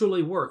it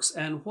actually works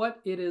and what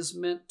it is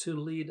meant to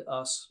lead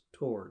us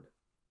toward.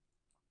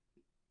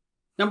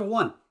 Number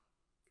one,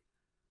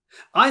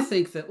 I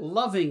think that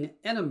loving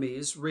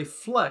enemies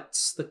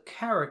reflects the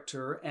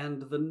character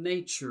and the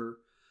nature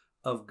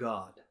of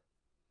God.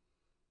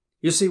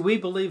 You see, we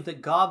believe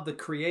that God, the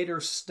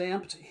Creator,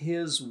 stamped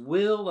His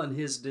will and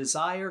His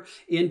desire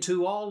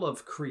into all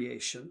of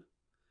creation,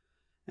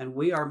 and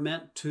we are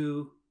meant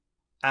to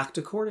act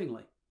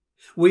accordingly.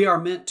 We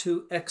are meant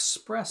to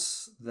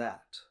express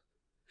that.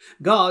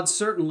 God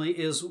certainly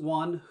is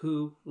one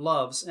who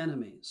loves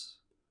enemies.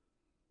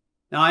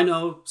 Now, I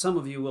know some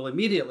of you will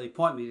immediately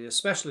point me,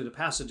 especially to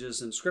passages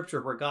in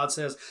Scripture where God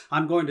says,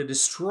 I'm going to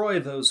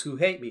destroy those who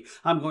hate me.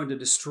 I'm going to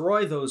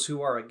destroy those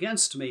who are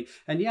against me.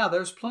 And yeah,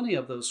 there's plenty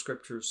of those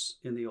scriptures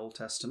in the Old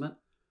Testament.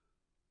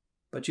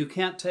 But you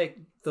can't take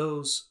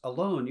those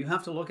alone. You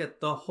have to look at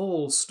the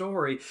whole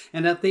story.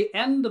 And at the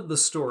end of the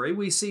story,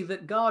 we see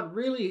that God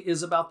really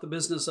is about the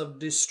business of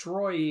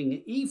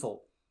destroying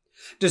evil.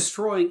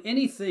 Destroying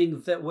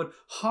anything that would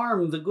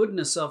harm the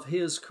goodness of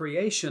His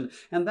creation,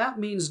 and that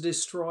means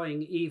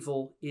destroying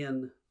evil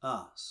in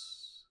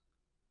us.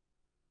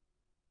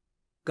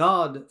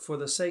 God, for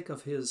the sake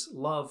of His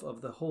love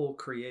of the whole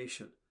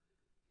creation,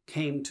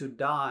 came to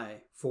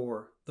die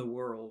for the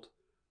world,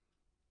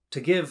 to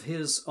give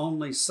His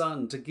only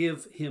Son, to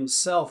give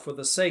Himself for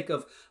the sake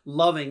of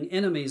loving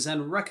enemies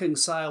and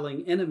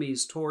reconciling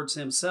enemies towards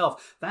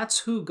Himself. That's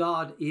who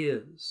God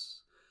is.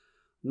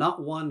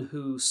 Not one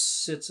who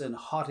sits in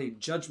haughty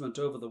judgment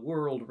over the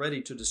world,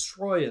 ready to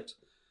destroy it,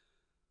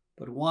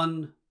 but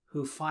one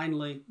who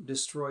finally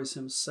destroys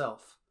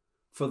himself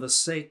for the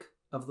sake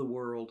of the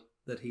world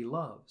that He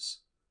loves.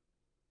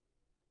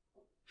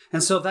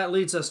 And so that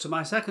leads us to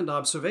my second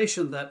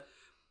observation, that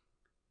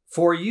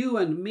for you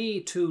and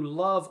me to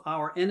love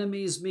our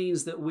enemies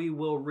means that we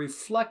will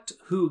reflect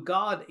who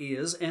God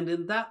is, and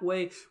in that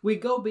way we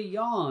go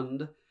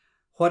beyond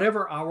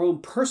whatever our own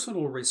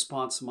personal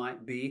response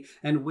might be,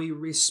 and we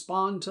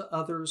respond to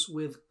others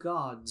with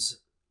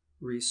God's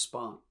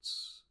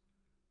response.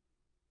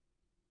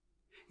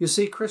 You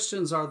see,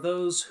 Christians are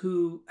those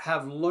who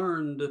have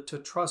learned to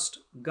trust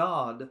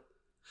God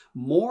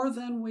more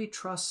than we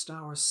trust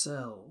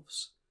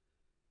ourselves.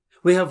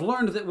 We have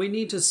learned that we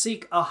need to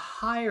seek a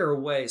higher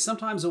way,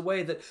 sometimes a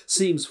way that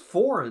seems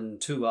foreign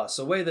to us,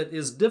 a way that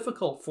is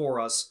difficult for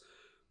us.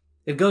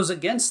 It goes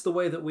against the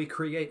way that we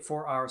create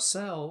for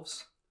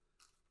ourselves.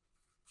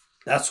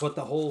 That's what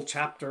the whole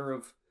chapter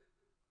of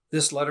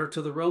this letter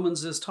to the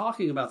Romans is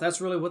talking about. That's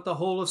really what the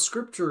whole of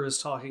Scripture is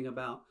talking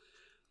about.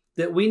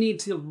 That we need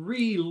to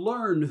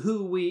relearn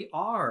who we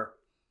are.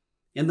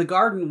 In the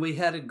garden, we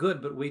had it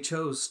good, but we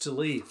chose to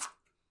leave.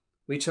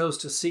 We chose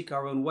to seek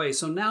our own way.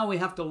 So now we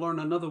have to learn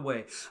another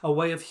way, a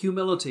way of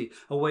humility,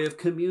 a way of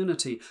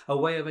community, a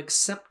way of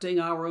accepting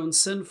our own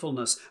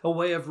sinfulness, a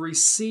way of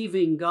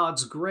receiving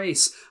God's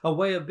grace, a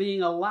way of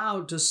being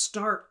allowed to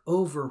start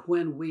over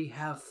when we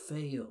have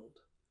failed.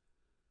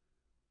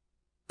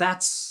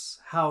 That's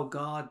how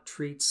God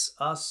treats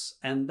us,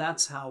 and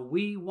that's how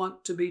we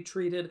want to be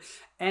treated,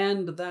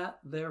 and that,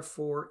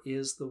 therefore,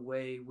 is the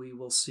way we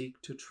will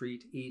seek to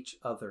treat each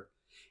other,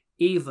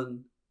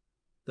 even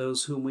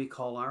those whom we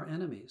call our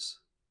enemies.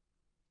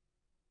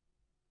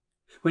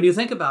 When you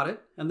think about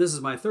it, and this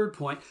is my third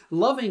point,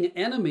 loving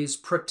enemies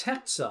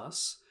protects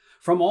us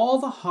from all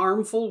the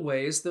harmful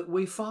ways that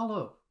we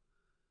follow.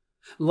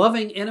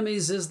 Loving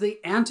enemies is the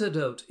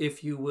antidote,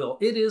 if you will.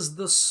 It is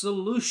the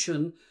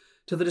solution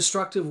to the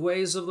destructive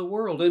ways of the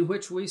world in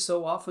which we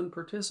so often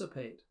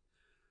participate.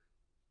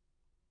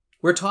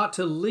 We're taught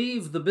to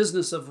leave the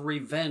business of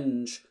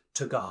revenge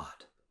to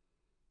God.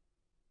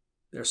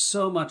 There's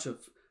so much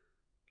of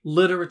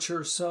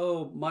literature,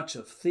 so much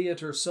of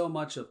theater, so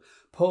much of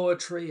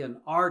poetry and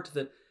art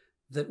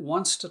that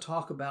wants to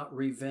talk about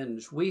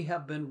revenge. We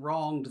have been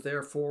wronged,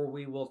 therefore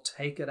we will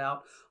take it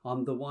out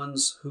on the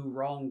ones who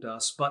wronged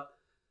us. But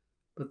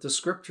the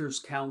Scriptures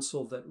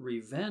counsel that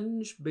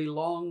revenge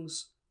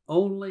belongs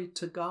only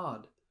to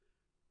God.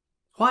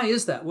 Why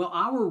is that? Well,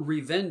 our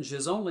revenge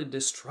is only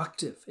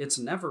destructive. It's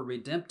never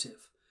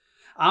redemptive.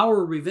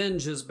 Our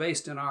revenge is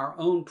based in our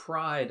own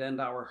pride and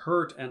our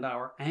hurt and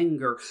our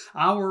anger.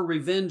 Our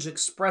revenge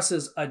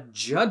expresses a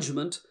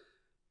judgment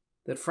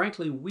that,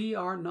 frankly, we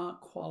are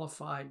not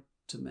qualified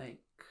to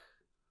make.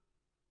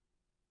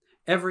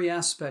 Every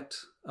aspect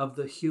of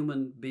the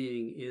human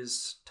being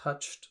is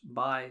touched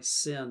by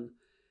sin.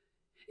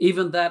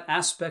 Even that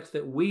aspect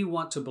that we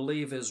want to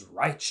believe is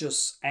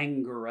righteous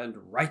anger and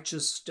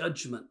righteous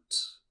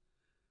judgment.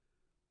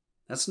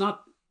 That's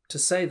not to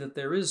say that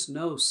there is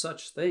no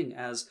such thing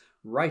as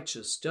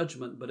righteous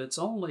judgment, but it's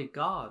only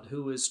God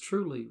who is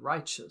truly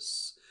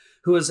righteous,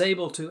 who is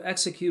able to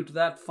execute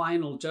that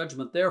final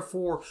judgment.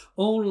 Therefore,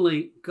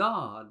 only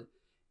God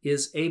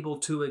is able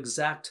to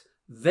exact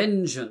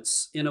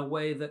vengeance in a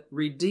way that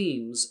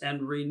redeems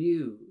and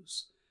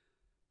renews.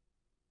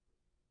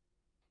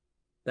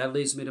 That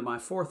leads me to my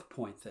fourth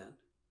point then,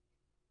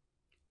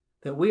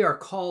 that we are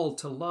called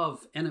to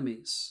love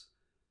enemies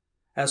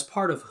as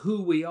part of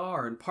who we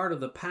are and part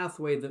of the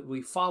pathway that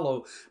we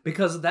follow,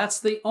 because that's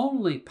the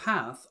only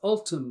path,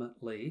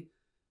 ultimately,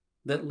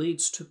 that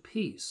leads to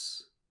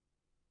peace.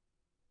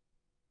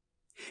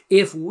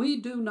 If we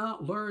do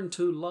not learn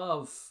to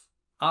love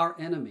our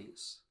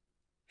enemies,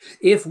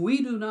 If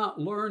we do not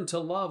learn to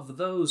love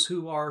those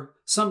who are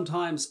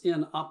sometimes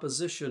in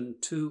opposition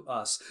to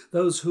us,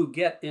 those who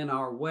get in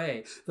our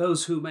way,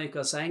 those who make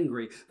us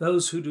angry,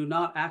 those who do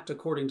not act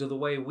according to the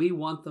way we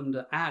want them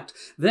to act,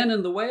 then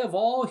in the way of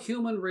all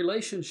human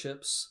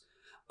relationships,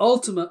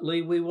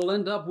 ultimately we will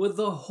end up with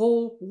the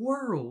whole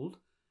world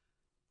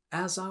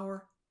as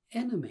our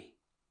enemy.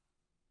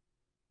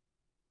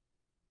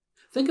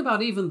 Think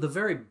about even the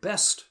very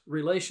best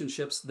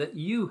relationships that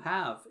you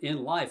have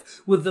in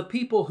life with the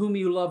people whom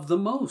you love the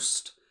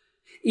most.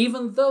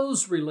 Even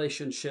those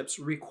relationships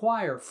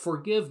require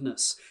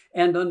forgiveness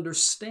and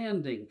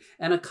understanding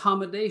and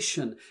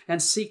accommodation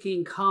and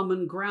seeking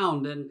common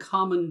ground and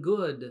common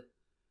good.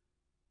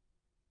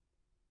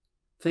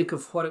 Think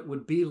of what it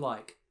would be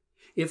like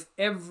if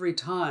every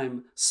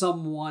time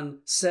someone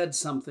said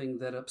something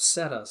that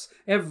upset us,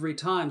 every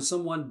time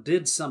someone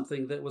did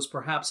something that was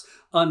perhaps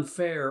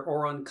unfair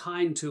or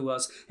unkind to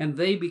us, and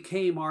they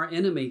became our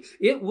enemy,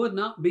 it would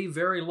not be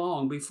very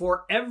long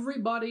before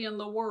everybody in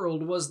the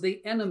world was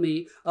the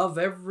enemy of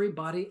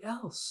everybody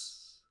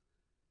else.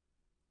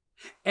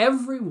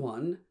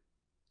 Everyone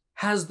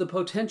has the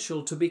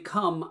potential to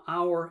become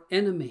our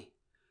enemy.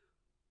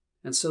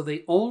 And so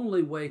the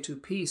only way to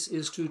peace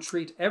is to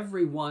treat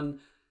everyone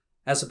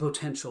as a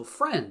potential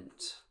friend,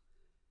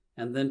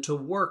 and then to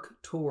work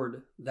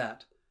toward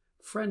that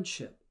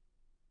friendship.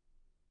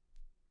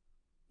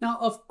 Now,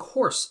 of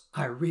course,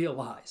 I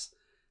realize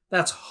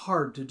that's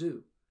hard to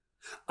do.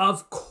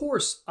 Of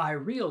course, I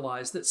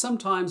realize that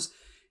sometimes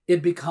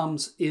it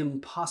becomes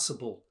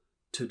impossible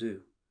to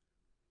do.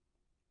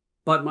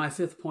 But my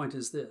fifth point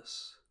is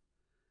this,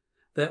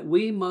 that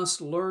we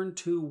must learn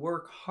to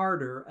work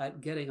harder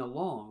at getting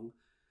along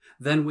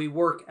than we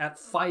work at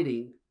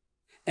fighting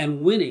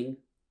and winning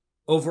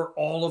over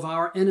all of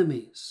our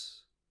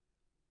enemies.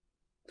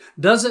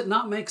 Does it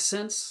not make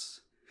sense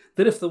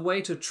that if the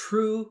way to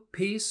true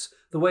peace,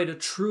 the way to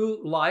true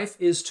life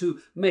is to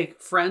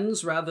make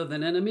friends rather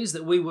than enemies,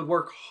 that we would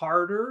work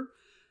harder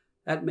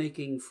at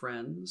making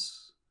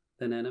friends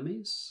than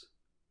enemies?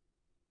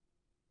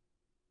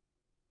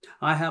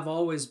 I have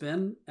always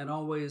been and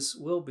always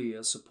will be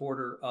a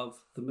supporter of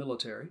the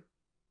military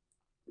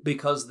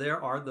because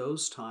there are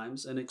those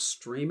times and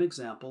extreme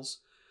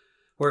examples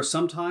where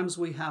sometimes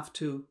we have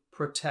to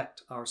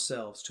protect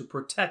ourselves, to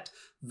protect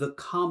the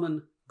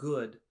common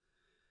good.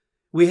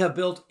 We have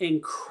built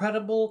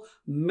incredible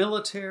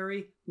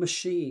military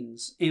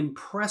machines,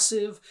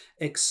 impressive,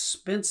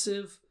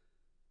 expensive,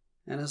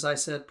 and as I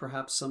said,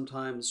 perhaps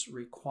sometimes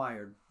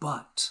required.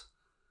 But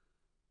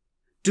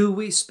do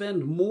we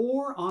spend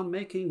more on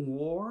making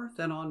war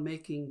than on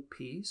making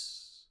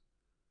peace?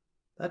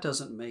 That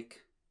doesn't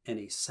make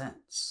any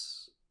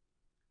sense.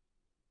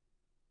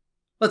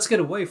 Let's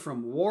get away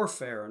from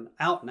warfare and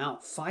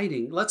out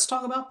fighting. Let's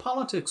talk about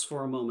politics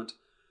for a moment.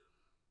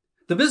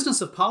 The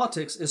business of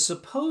politics is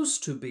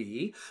supposed to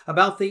be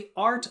about the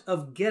art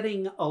of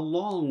getting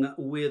along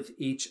with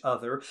each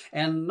other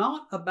and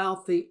not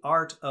about the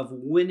art of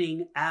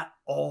winning at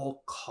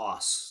all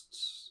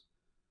costs.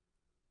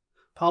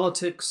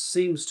 Politics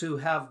seems to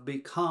have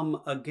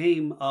become a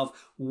game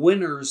of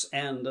winners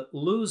and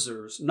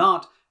losers,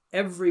 not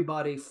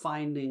everybody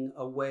finding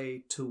a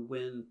way to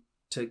win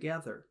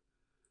together.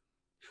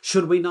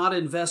 Should we not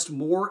invest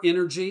more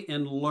energy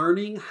in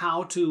learning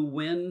how to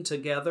win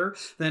together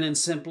than in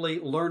simply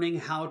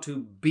learning how to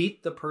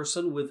beat the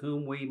person with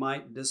whom we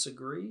might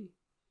disagree?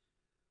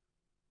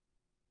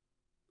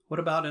 What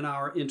about in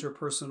our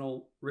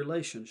interpersonal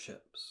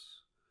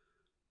relationships?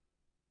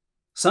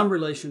 Some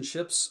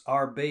relationships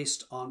are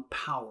based on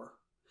power,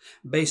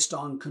 based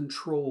on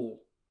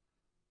control.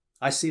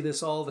 I see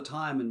this all the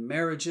time in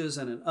marriages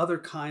and in other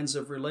kinds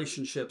of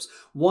relationships.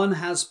 One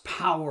has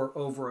power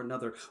over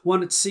another.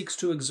 One seeks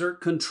to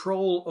exert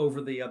control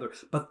over the other,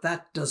 but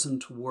that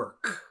doesn't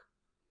work.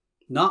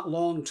 Not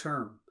long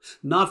term,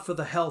 not for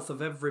the health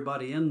of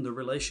everybody in the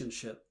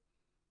relationship.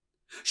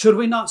 Should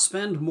we not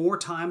spend more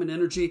time and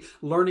energy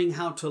learning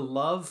how to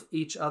love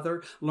each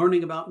other,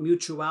 learning about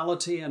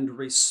mutuality and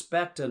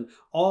respect and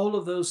all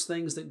of those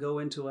things that go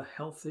into a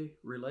healthy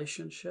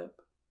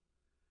relationship?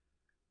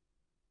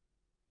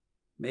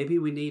 Maybe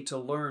we need to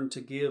learn to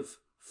give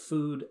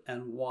food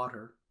and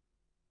water,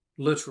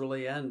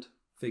 literally and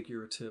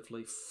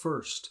figuratively,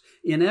 first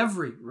in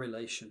every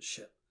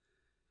relationship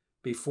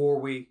before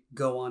we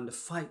go on to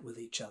fight with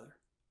each other.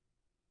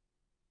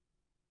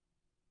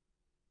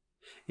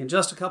 In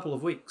just a couple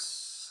of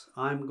weeks,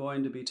 I'm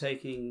going to be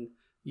taking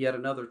yet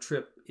another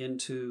trip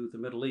into the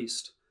Middle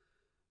East.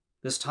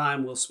 This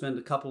time we'll spend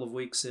a couple of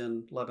weeks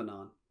in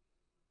Lebanon.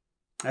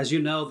 As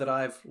you know that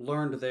I've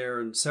learned there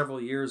in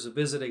several years of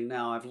visiting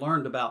now, I've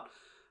learned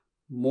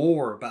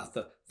more about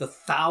the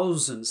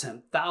thousands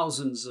and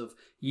thousands of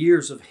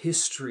years of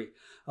history,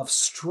 of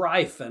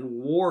strife and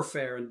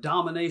warfare and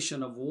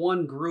domination of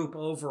one group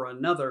over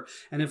another.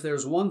 And if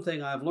there's one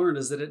thing I've learned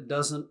is that it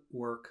doesn't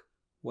work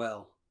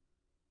well.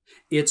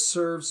 It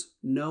serves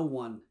no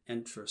one's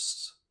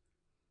interests.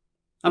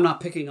 I'm not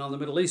picking on the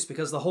Middle East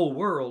because the whole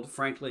world,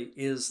 frankly,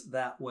 is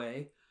that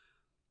way.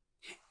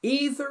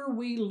 Either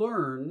we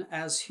learn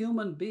as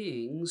human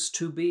beings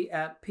to be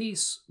at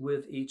peace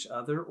with each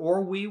other,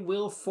 or we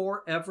will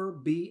forever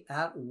be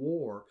at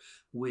war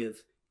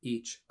with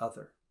each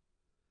other.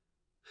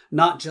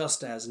 Not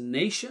just as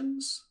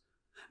nations,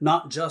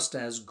 not just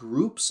as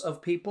groups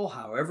of people,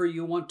 however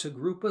you want to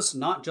group us,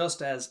 not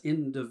just as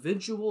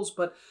individuals,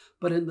 but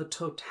in the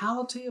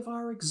totality of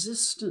our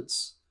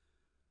existence.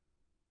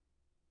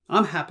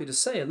 I'm happy to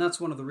say, and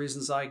that's one of the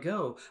reasons I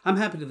go, I'm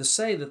happy to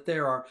say that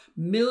there are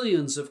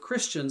millions of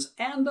Christians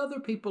and other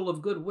people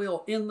of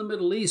goodwill in the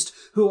Middle East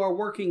who are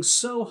working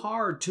so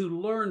hard to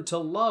learn to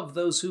love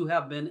those who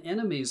have been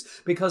enemies,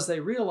 because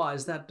they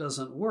realize that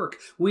doesn't work.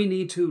 We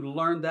need to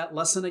learn that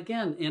lesson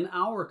again in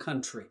our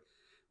country.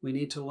 We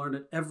need to learn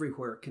it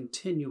everywhere,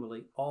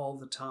 continually, all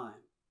the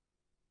time.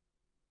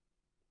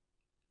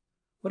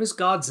 What is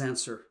God's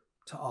answer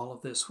to all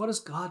of this? What does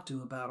God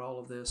do about all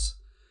of this?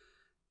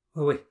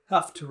 Well, we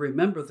have to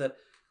remember that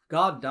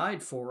God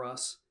died for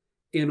us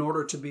in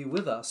order to be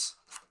with us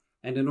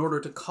and in order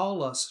to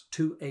call us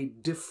to a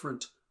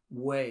different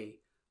way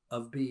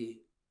of being.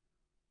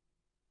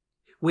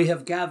 We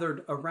have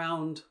gathered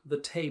around the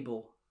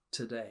table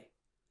today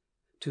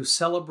to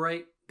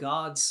celebrate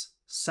God's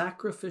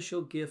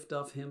sacrificial gift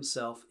of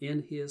Himself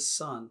in His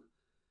Son.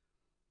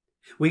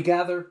 We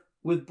gather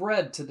with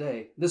bread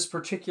today. This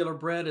particular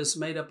bread is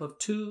made up of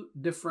two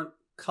different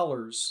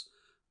colors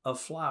of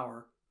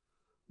flour.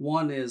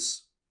 One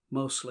is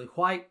mostly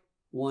white,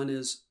 one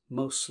is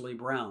mostly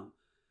brown.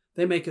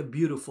 They make a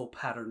beautiful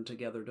pattern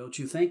together, don't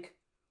you think?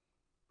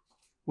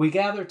 We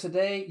gather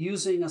today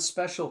using a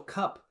special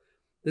cup.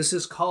 This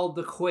is called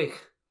the quaich.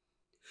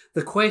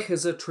 The quaich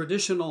is a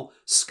traditional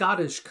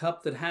Scottish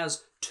cup that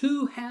has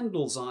two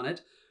handles on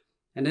it.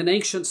 And in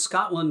ancient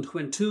Scotland,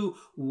 when two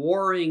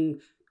warring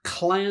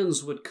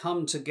clans would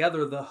come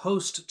together, the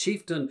host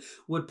chieftain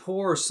would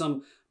pour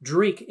some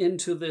drink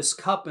into this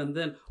cup and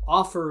then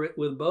offer it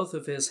with both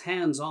of his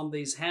hands on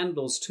these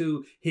handles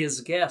to his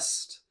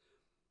guest.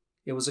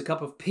 It was a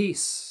cup of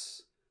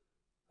peace,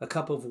 a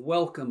cup of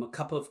welcome, a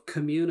cup of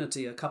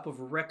community, a cup of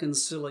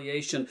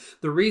reconciliation.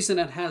 The reason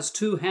it has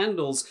two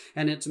handles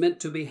and it's meant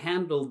to be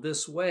handled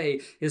this way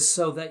is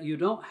so that you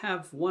don't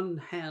have one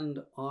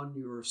hand on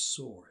your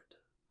sword.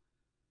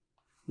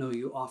 No,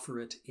 you offer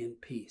it in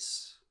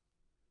peace.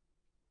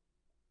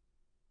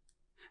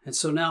 And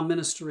so now,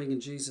 ministering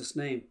in Jesus'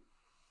 name,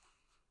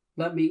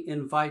 let me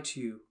invite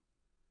you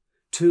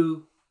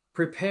to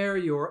prepare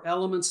your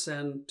elements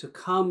and to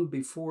come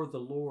before the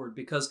Lord,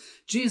 because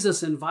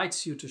Jesus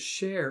invites you to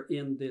share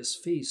in this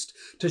feast,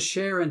 to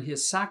share in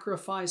His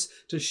sacrifice,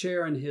 to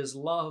share in His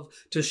love,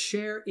 to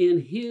share in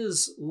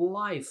His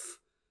life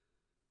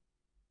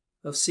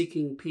of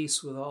seeking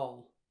peace with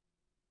all,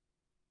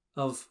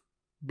 of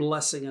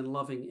blessing and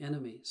loving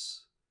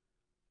enemies.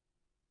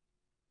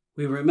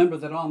 We remember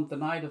that on the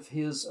night of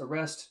His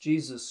arrest,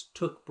 Jesus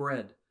took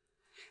bread.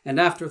 And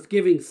after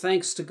giving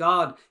thanks to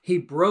God, He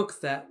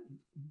broke that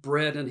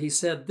bread and He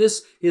said,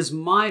 "This is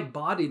my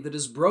body that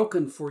is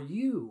broken for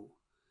you.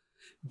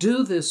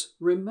 Do this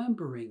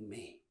remembering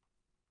me."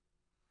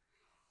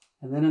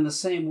 And then in the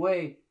same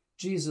way,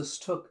 Jesus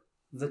took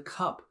the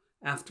cup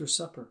after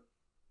supper,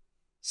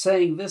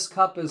 saying, "This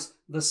cup is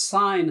the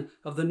sign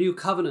of the new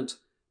covenant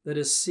that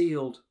is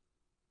sealed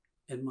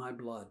in my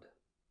blood."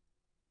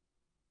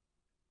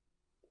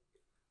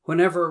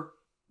 Whenever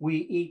we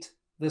eat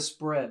this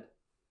bread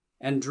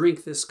and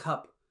drink this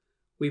cup,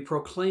 we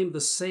proclaim the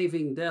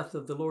saving death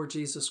of the Lord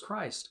Jesus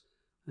Christ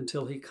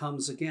until He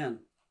comes again.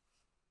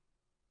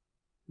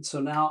 And so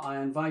now I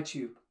invite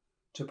you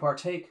to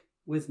partake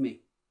with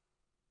me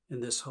in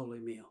this holy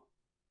meal.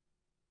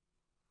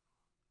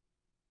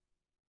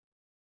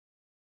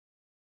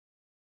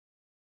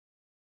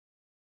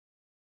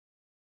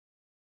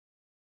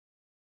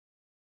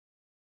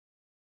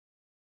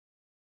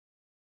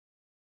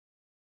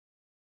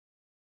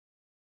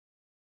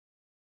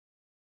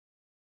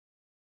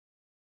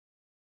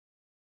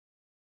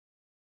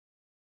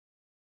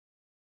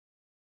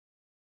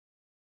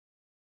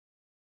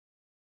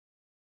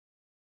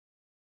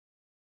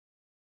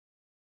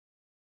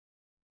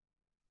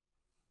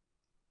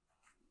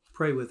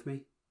 Pray with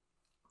me.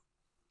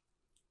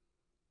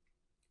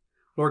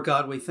 Lord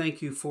God, we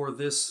thank You for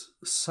this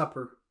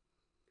supper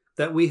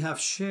that we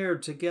have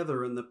shared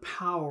together in the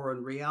power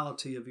and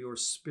reality of Your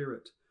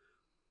Spirit.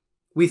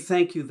 We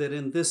thank You that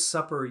in this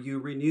supper You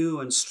renew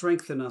and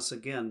strengthen us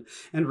again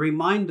and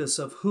remind us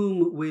of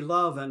whom we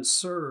love and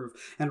serve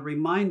and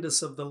remind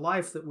us of the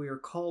life that we are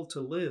called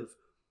to live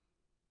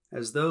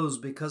as those,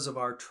 because of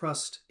our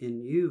trust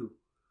in You,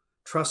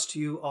 trust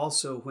You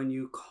also when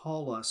You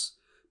call us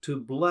to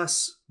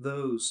bless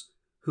those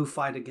who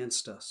fight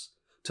against us,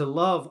 to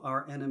love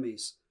our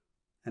enemies,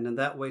 and in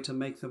that way to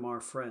make them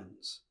our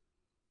friends.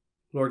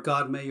 Lord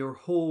God, may Your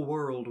whole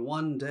world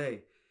one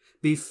day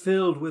be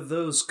filled with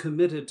those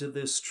committed to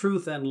this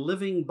truth and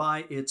living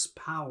by its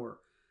power.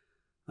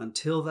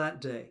 Until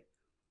that day,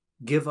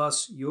 give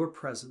us Your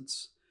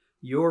presence,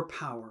 Your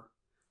power,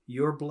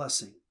 Your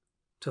blessing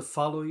to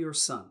follow Your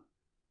Son,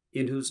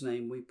 in whose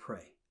name we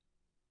pray.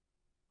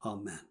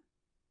 Amen.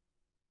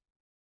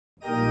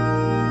 Be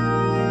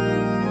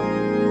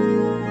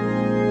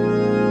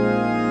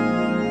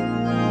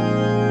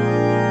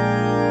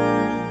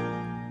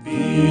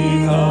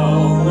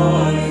thou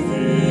my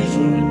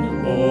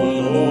vision, O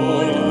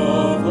Lord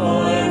of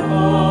my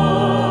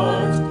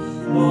heart,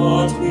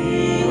 not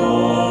me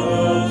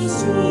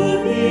honors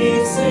to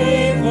me,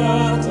 save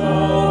that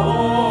thou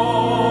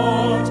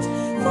art.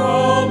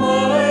 Thou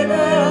my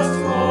best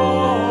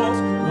thought,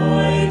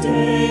 my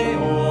day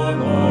or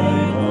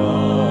my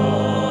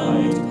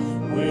night,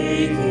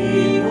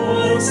 waking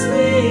or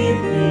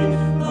sleeping,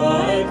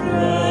 thy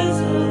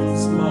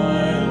presence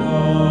my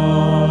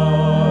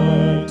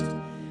light.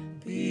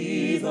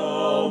 Be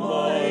thou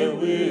my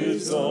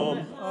wisdom,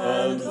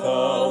 and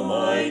thou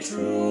my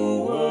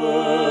true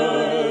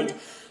word.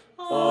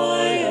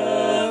 I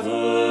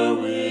ever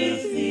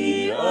with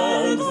thee,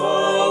 and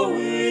thou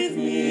with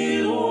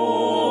me,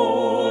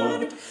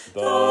 Lord.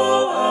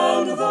 Thou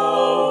and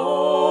thou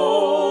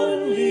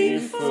only,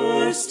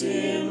 first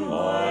in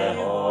my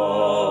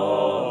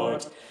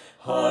heart.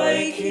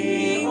 High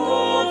King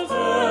of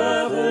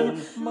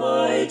heaven,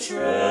 my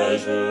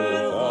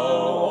treasure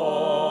thou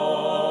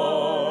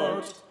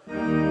art.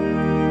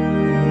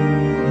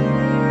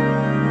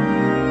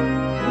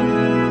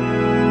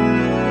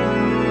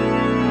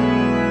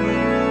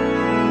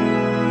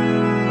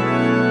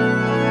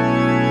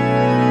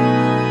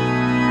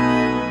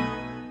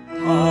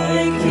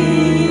 High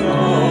King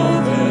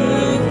of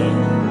heaven,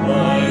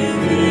 my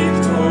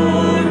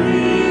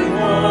victory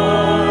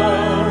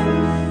won,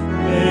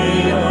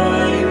 may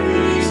I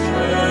reach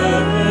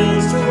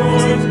heaven's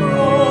joys,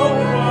 grow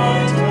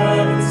bright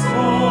and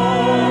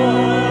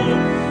strong.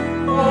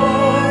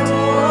 Heart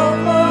of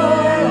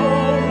my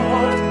own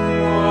heart,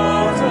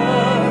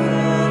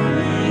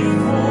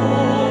 whatever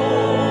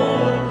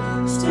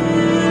befall,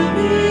 still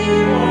be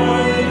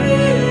my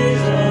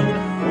vision,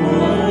 O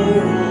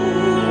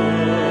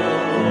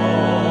ruler of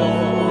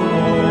all.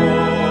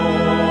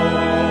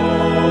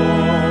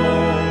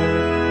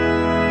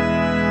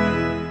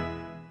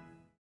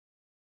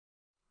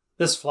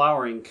 This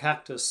flowering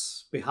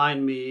cactus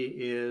behind me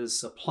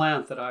is a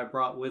plant that I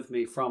brought with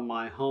me from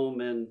my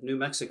home in New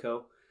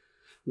Mexico,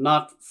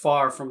 not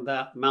far from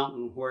that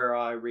mountain where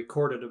I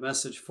recorded a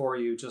message for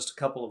you just a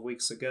couple of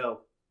weeks ago.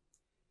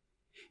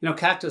 You know,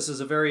 cactus is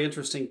a very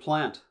interesting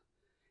plant.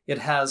 It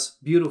has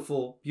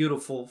beautiful,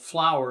 beautiful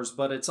flowers,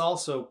 but it's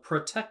also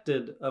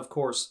protected, of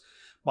course,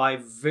 by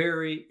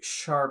very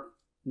sharp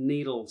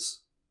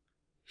needles.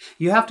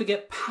 You have to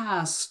get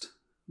past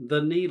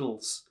the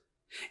needles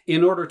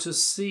in order to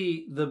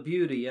see the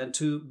beauty and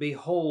to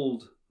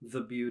behold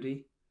the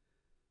beauty.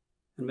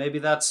 And maybe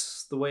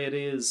that's the way it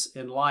is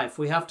in life.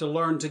 We have to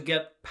learn to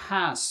get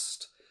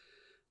past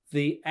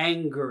the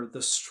anger,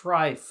 the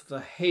strife, the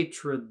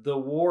hatred, the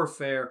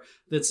warfare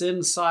that's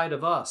inside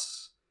of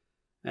us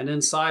and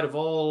inside of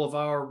all of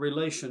our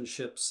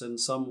relationships in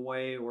some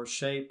way or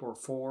shape or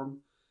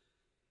form.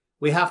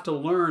 We have to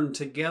learn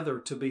together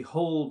to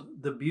behold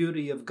the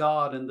beauty of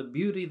God and the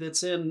beauty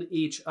that's in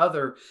each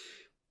other.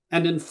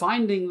 And in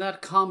finding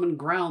that common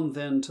ground,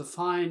 then, to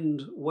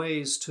find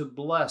ways to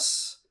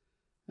bless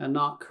and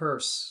not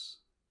curse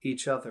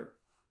each other.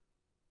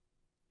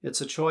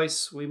 It's a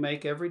choice we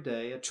make every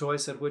day, a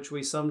choice at which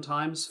we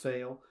sometimes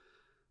fail,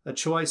 a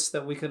choice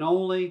that we can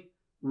only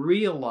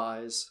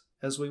realize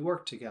as we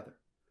work together.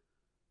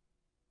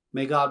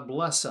 May God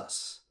bless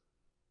us.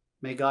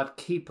 May God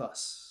keep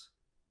us.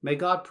 May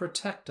God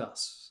protect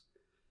us.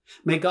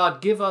 May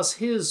God give us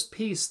His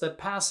peace that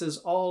passes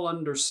all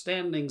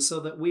understanding so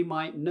that we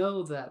might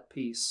know that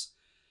peace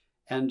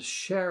and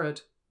share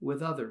it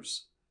with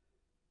others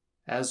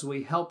as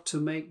we help to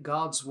make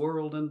God's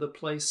world and the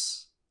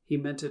place He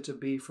meant it to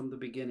be from the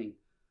beginning,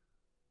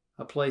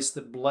 a place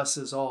that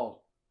blesses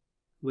all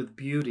with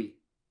beauty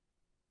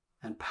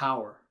and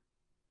power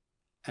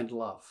and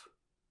love.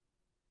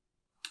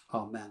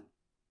 Amen.